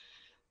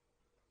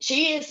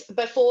is,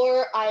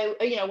 before when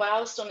I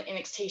was still in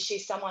NXT,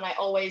 she's someone I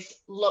always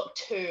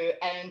looked to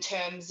in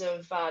terms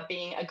of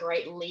being a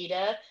great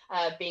leader,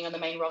 being on the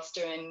main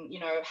roster, and,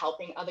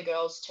 helping other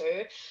girls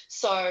too.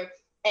 So,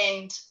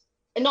 and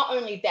not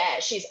only that,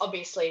 she's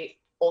obviously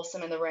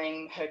awesome in the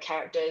ring. Her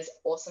character is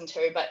awesome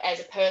too, but as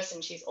a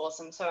person, she's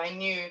awesome. So I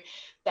knew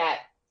that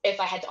if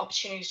I had the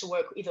opportunity to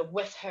work either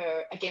with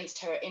her, against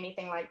her,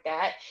 anything like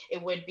that, it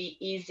would be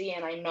easy.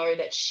 And I know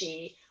that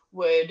she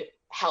would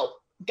help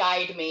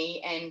guide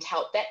me and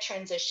help that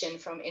transition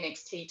from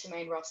NXT to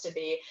main roster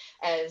be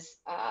as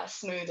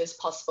smooth as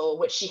possible,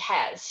 which she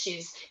has.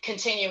 She's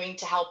continuing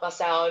to help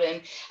us out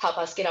and help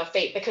us get our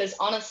feet, because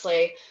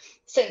honestly,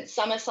 since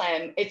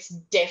SummerSlam, it's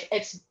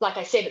like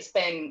I said, it's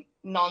been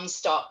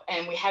nonstop,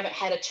 and we haven't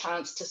had a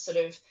chance to sort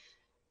of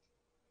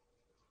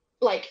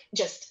like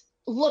just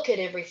look at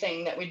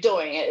everything that we're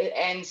doing.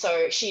 And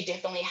so she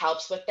definitely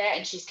helps with that,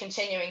 and she's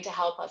continuing to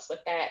help us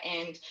with that.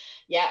 And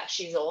yeah,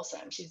 she's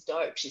awesome. She's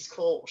dope. She's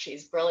cool.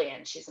 She's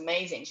brilliant. She's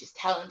amazing. She's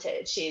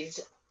talented. She's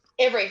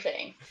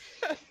everything.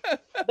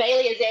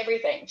 Bayley is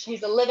everything.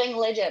 She's a living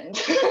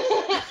legend.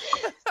 No,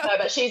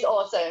 but she's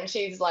awesome.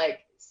 She's like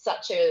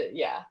such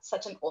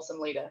an awesome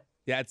leader.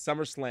 Yeah, at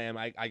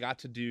SummerSlam, I got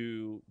to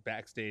do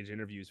backstage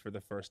interviews for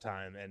the first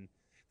time, and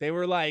they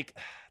were not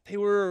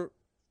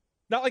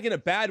like in a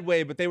bad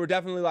way, but they were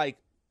definitely like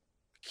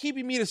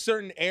keeping me to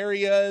certain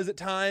areas at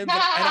times.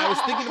 And I was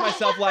thinking to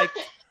myself, like,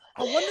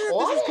 I wonder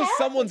if this is because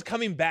someone's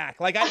coming back.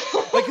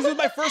 Because it was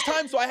my first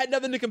time, so I had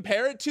nothing to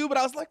compare it to. But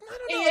I was like, I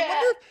don't know. Yeah. I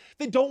wonder if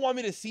they don't want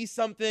me to see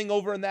something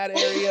over in that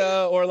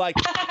area, or like,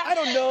 I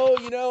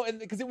don't know, and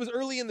because it was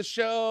early in the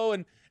show,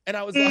 and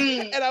I was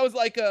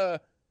like,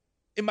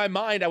 in my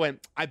mind, I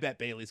went, I bet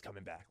Bayley's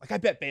coming back. Like, I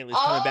bet Bayley's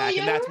coming back,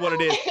 and that's right.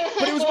 what it is.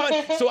 But it was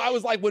fun. So I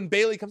was like, when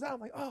Bayley comes out, I'm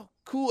like, oh,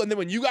 cool. And then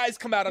when you guys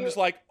come out, I'm just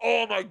like,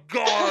 oh my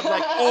God.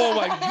 Like, oh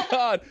my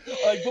God.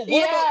 Like,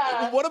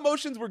 but what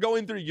emotions were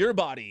going through your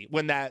body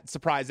when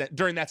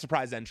during that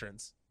surprise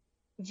entrance?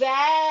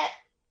 That,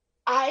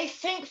 I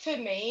think for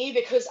me,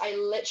 because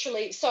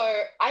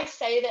so I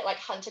say that like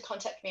Hunter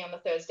contacted me on the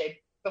Thursday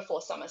before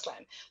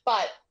SummerSlam,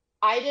 but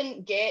I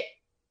didn't get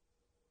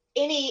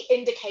any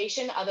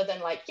indication other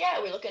than like, yeah,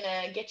 we're looking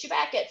to get you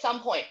back at some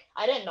point.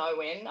 I didn't know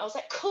when. I was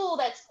like, cool,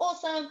 that's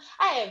awesome.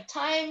 I have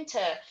time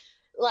to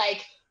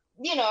like,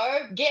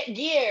 get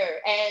gear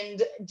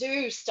and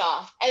do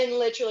stuff. And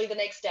literally the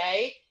next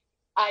day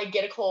I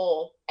get a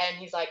call and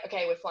he's like,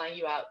 okay, we're flying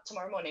you out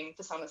tomorrow morning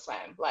for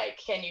SummerSlam. Like,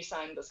 can you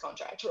sign this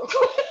contract real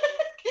quick?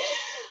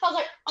 I was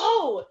like,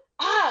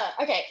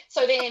 okay.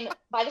 So then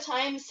by the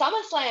time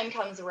SummerSlam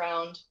comes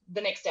around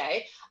the next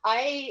day,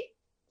 I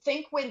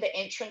think when the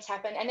entrance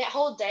happened, and that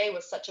whole day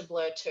was such a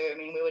blur too. I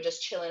mean, we were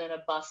just chilling in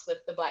a bus with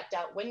the blacked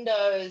out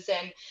windows,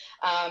 and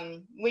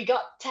we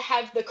got to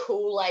have the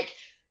cool, like,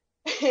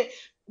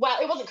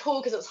 well, it wasn't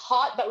cool because it was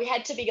hot, but we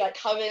had to be like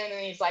covered in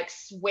these like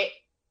sweat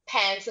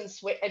pants and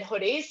sweat and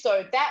hoodies.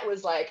 So that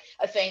was like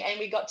a thing. And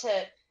we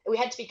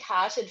had to be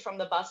carted from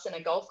the bus in a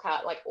golf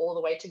cart, like all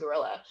the way to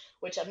Gorilla,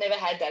 which I've never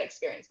had that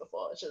experience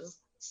before, which is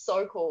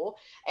so cool.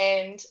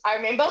 And I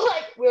remember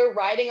like we were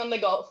riding on the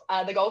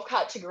golf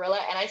cart to Gorilla,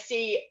 and I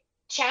see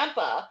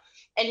Ciampa,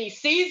 and he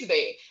sees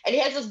me, and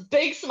he has this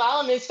big smile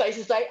on his face.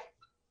 He's like,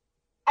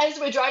 as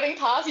we're driving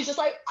past, he's just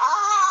like,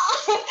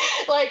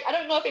 like, I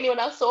don't know if anyone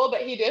else saw,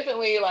 but he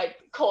definitely like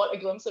caught a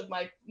glimpse of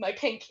my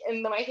pink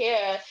in my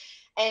hair.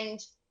 And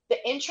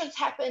the entrance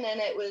happened,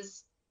 and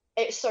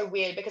it's so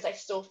weird because I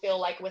still feel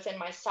like within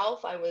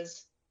myself I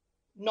was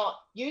not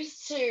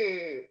used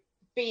to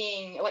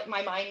being like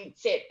my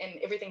mindset and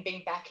everything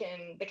being back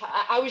in the car.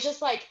 I was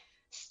just like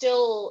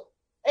still,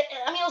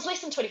 I mean, it was less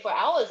than 24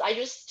 hours. I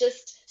just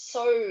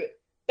so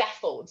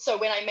baffled. So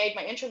when I made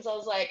my entrance, I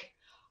was like,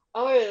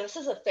 oh, this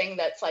is a thing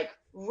that's like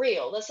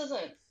real. This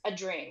isn't a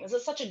dream. This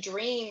is such a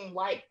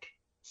dream-like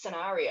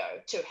scenario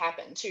to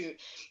happen, to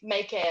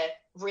make a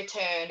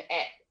return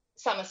at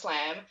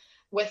SummerSlam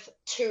with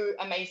two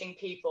amazing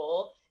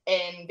people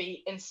and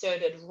be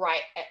inserted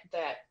right at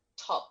that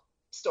top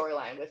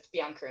storyline with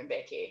Bianca and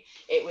Becky.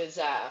 It was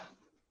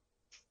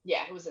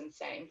it was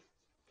insane.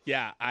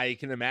 Yeah, I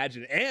can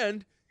imagine.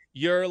 And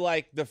you're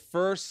like the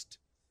first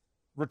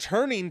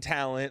returning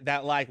talent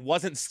that like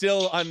wasn't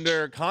still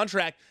under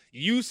contract.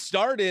 You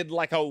started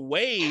like a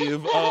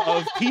wave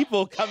of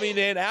people coming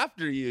in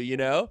after you,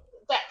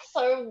 That's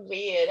so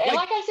weird. And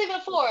like I said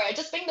before,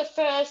 just being the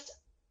first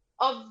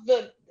of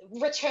the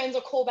returns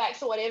or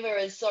callbacks or whatever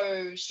is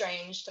so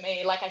strange to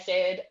me. Like I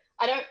said,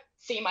 I don't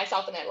see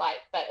myself in that light,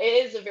 but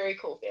it is a very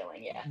cool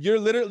feeling. Yeah, you're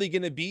literally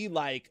going to be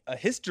like a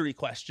history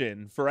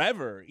question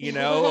forever,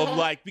 of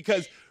like,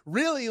 because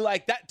really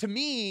like that to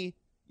me,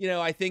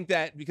 I think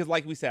that because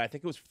like we said, I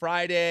think it was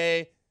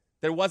Friday,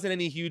 there wasn't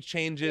any huge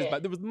changes,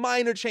 but there was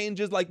minor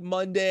changes like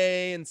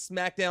Monday and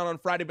SmackDown on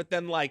Friday, but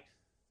then like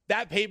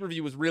that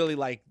pay-per-view was really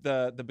like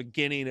the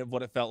beginning of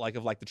what it felt like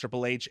of like the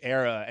Triple H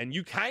era, and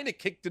you kind of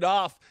kicked it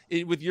off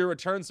with your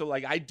return. So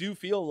like I do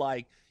feel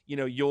like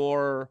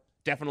you're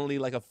definitely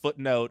like a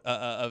footnote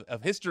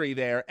of history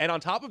there. And on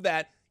top of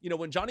that,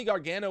 when Johnny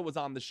Gargano was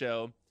on the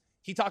show,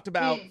 he talked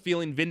about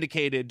feeling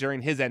vindicated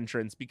during his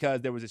entrance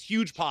because there was this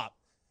huge pop,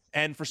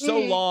 and for so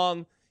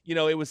long,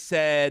 it was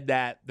said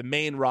that the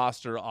main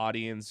roster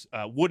audience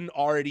wouldn't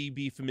already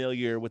be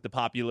familiar with the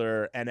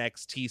popular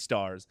NXT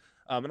stars.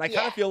 And I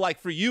kind of feel like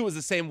for you it was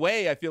the same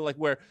way. I feel like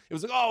where it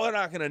was like, oh, they're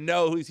not going to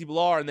know who these people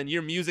are. And then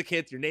your music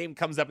hits, your name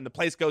comes up, and the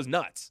place goes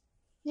nuts.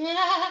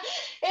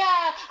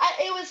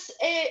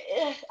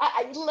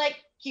 Like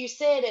you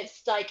said,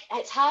 it's like,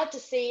 it's hard to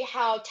see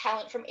how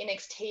talent from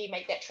NXT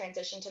make that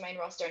transition to main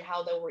roster and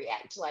how they'll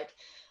react. Like,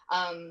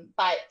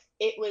 but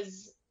it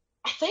was,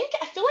 I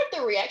feel like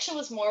the reaction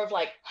was more of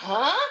like,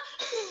 huh?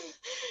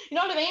 You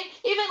know what I mean?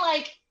 Even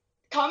like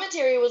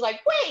commentary was like,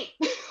 wait,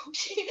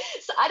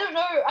 so I don't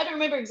know. I don't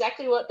remember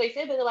exactly what they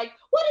said, but they're like,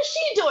 what is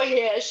she doing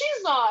here?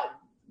 She's not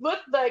with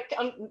the,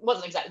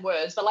 wasn't exact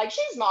words, but like,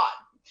 she's not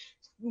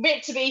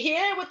meant to be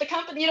here with the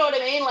company. You know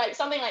what I mean? Like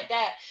something like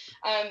that.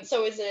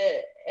 So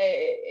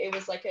it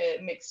was like a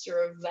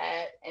mixture of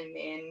that. And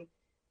then,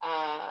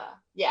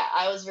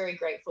 I was very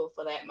grateful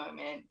for that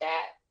moment.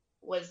 That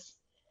was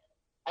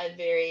a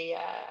very,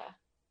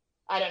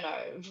 I don't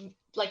know,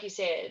 like you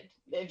said,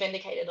 it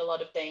vindicated a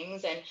lot of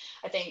things. And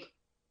I think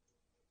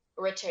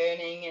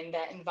returning in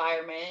that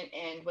environment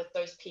and with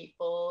those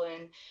people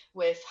and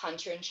with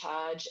Hunter in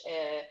charge,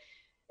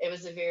 it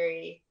was a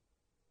very,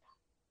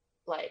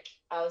 like,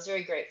 I was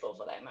very grateful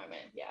for that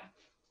moment. Yeah.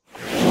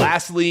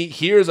 Lastly,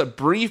 here's a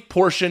brief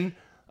portion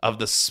of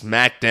the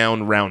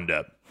SmackDown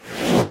Roundup.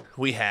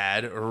 We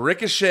had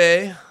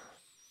Ricochet,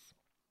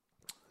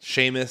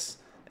 Sheamus,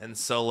 and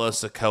Solo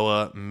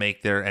Sikoa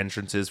make their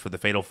entrances for the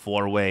Fatal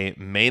 4-Way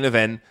main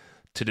event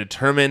to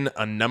determine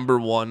a number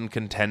one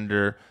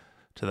contender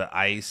to the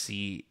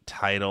IC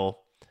title.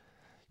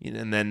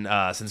 And then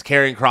since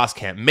Karrion Kross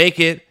can't make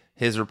it,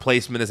 his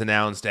replacement is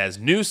announced as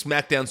new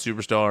SmackDown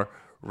superstar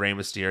Rey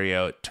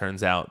Mysterio. It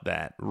turns out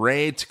that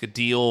Rey took a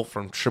deal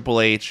from Triple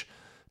H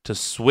to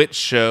switch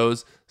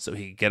shows so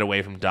he could get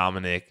away from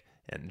Dominic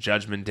and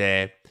Judgment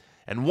Day.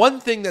 And one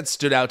thing that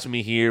stood out to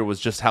me here was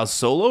just how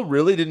Solo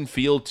really didn't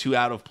feel too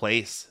out of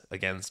place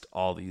against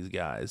all these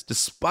guys,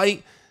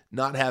 despite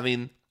not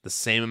having the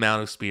same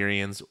amount of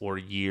experience or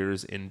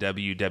years in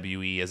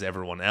WWE as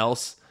everyone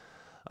else,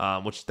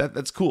 which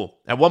that's cool.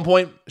 At one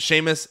point,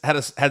 Sheamus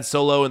had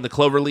Solo in the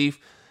cloverleaf,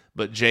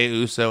 but Jey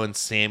Uso and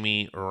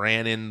Sami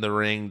ran in the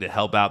ring to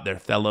help out their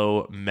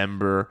fellow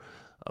member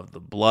of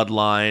the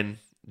Bloodline.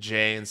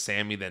 Jey and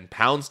Sami then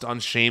pounced on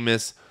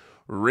Sheamus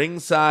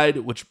ringside,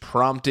 which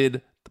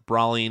prompted the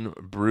Brawling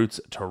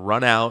Brutes to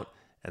run out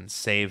and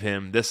save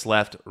him. This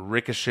left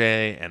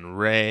Ricochet and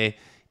Rey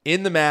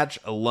in the match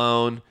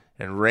alone,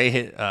 and Rey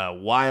hit a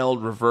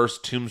wild reverse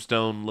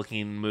tombstone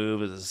looking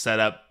move as a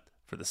setup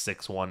for the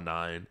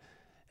 619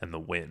 and the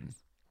win.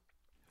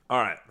 All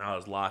right, that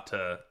was a lot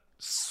to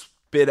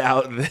spit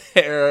out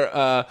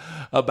there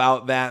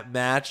about that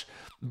match,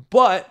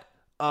 but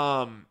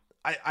I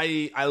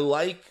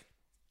like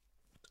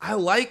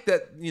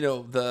that,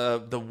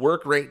 the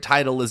work rate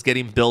title is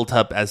getting built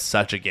up as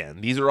such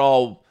again. These are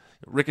all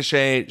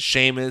Ricochet,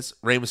 Sheamus,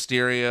 Rey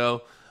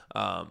Mysterio,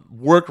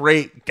 work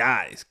rate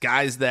guys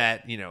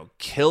that,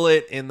 kill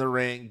it in the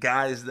ring,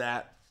 guys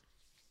that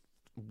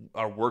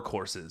are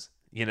workhorses,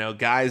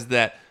 guys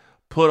that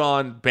put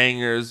on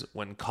bangers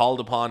when called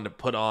upon to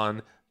put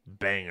on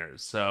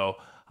bangers. So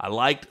I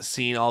liked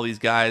seeing all these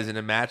guys in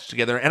a match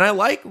together, and I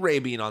like Rey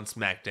being on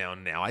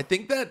SmackDown now. I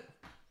think that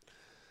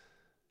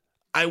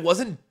I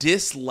wasn't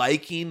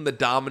disliking the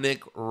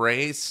Dominic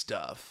Rey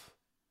stuff,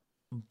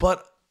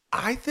 but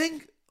I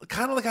think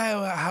kind of like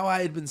how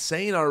I had been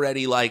saying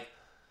already, like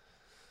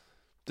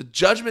the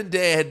Judgment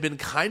Day had been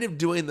kind of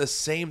doing the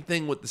same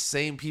thing with the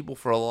same people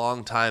for a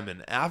long time.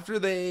 And after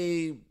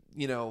they,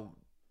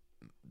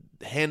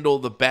 handle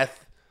the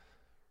Beth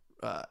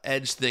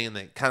Edge thing and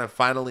they kind of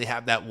finally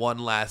have that one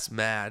last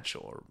match,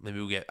 or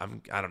maybe we get,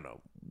 I don't know.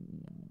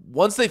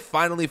 Once they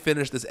finally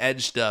finish this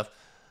Edge stuff,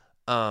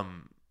 I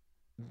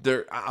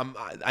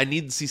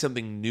need to see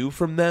something new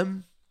from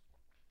them.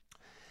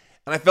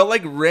 And I felt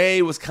like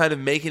Rey was kind of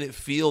making it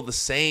feel the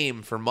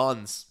same for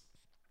months,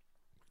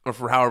 or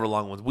for however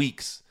long, with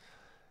weeks.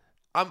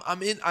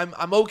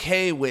 I'm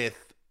okay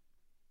with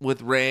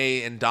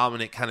Rey and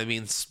Dominic kind of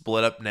being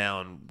split up now,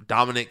 and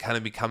Dominic kind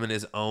of becoming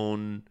his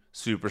own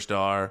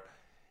superstar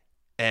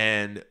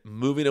and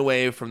moving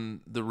away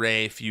from the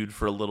Rey feud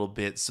for a little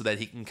bit so that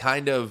he can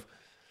kind of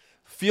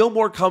feel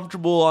more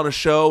comfortable on a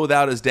show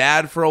without his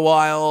dad for a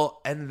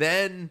while, and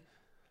then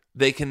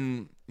they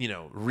can,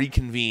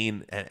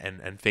 reconvene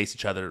and face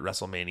each other at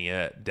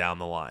WrestleMania down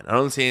the line. I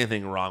don't see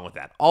anything wrong with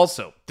that.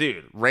 Also,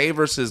 dude, Rey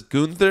versus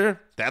Gunther,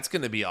 that's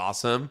going to be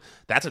awesome.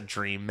 That's a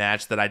dream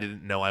match that I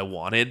didn't know I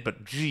wanted,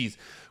 but geez,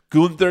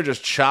 Gunther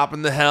just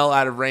chopping the hell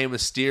out of Rey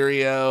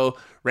Mysterio.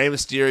 Rey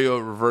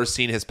Mysterio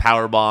reversing his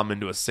powerbomb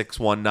into a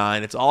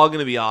 619. It's all going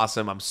to be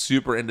awesome. I'm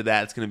super into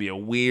that. It's going to be a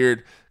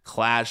weird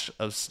clash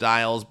of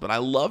styles, but I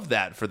love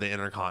that for the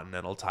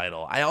Intercontinental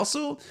title. I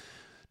also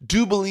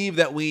do believe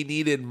that we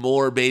needed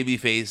more baby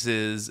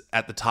faces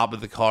at the top of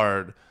the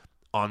card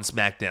on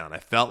SmackDown. I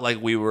felt like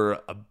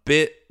there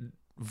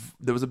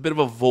was a bit of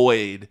a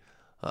void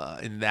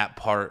in that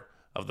part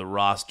of the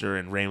roster,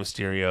 and Rey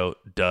Mysterio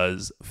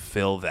does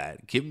fill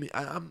that.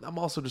 I'm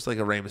also just like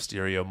a Rey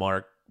Mysterio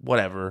mark.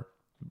 Whatever,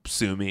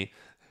 sue me.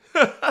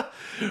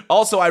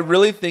 Also, I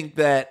really think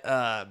that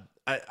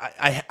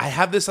I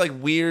have this like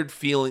weird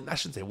feeling. I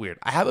shouldn't say weird.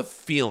 I have a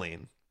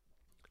feeling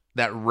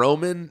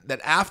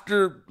that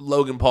after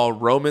Logan Paul,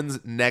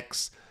 Roman's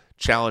next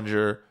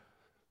challenger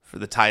for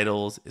the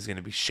titles is going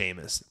to be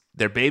Sheamus.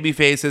 They're baby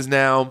faces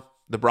now,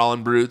 the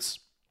Brawling Brutes,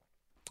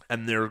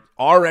 and they're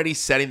already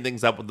setting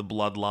things up with the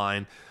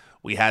Bloodline.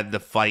 We had the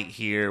fight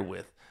here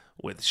with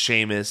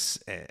Sheamus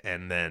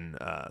and then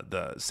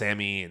the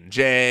Sami and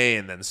Jey,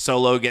 and then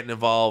Solo getting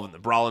involved and the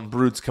Brawling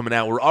Brutes coming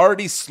out. We're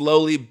already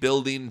slowly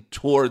building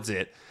towards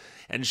it.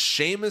 And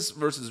Sheamus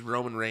versus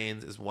Roman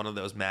Reigns is one of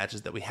those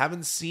matches that we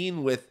haven't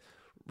seen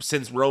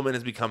since Roman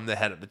has become the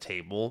head of the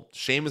table.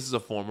 Sheamus is a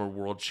former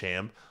world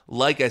champ.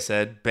 Like I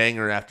said,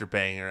 banger after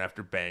banger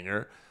after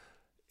banger.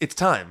 It's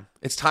time.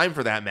 It's time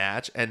for that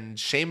match. And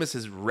Sheamus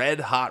is red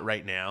hot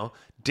right now.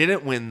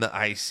 Didn't win the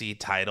IC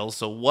title.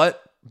 So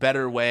what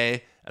better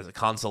way as a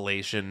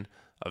consolation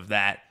of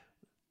that?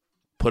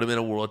 Put him in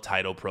a world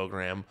title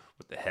program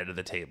with the head of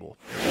the table.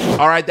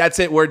 All right, that's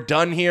it. We're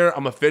done here.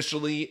 I'm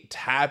officially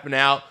tapping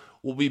out.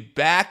 We'll be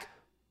back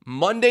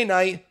Monday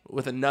night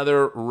with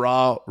another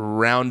Raw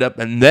roundup.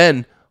 And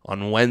then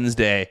on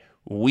Wednesday,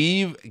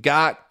 we've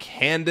got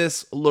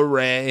Candice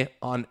LeRae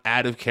on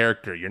Out of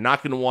Character. You're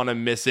not going to want to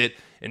miss it.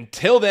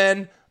 Until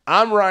then,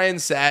 I'm Ryan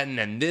Satin,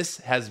 and this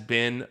has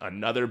been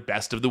another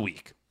Best of the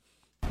Week.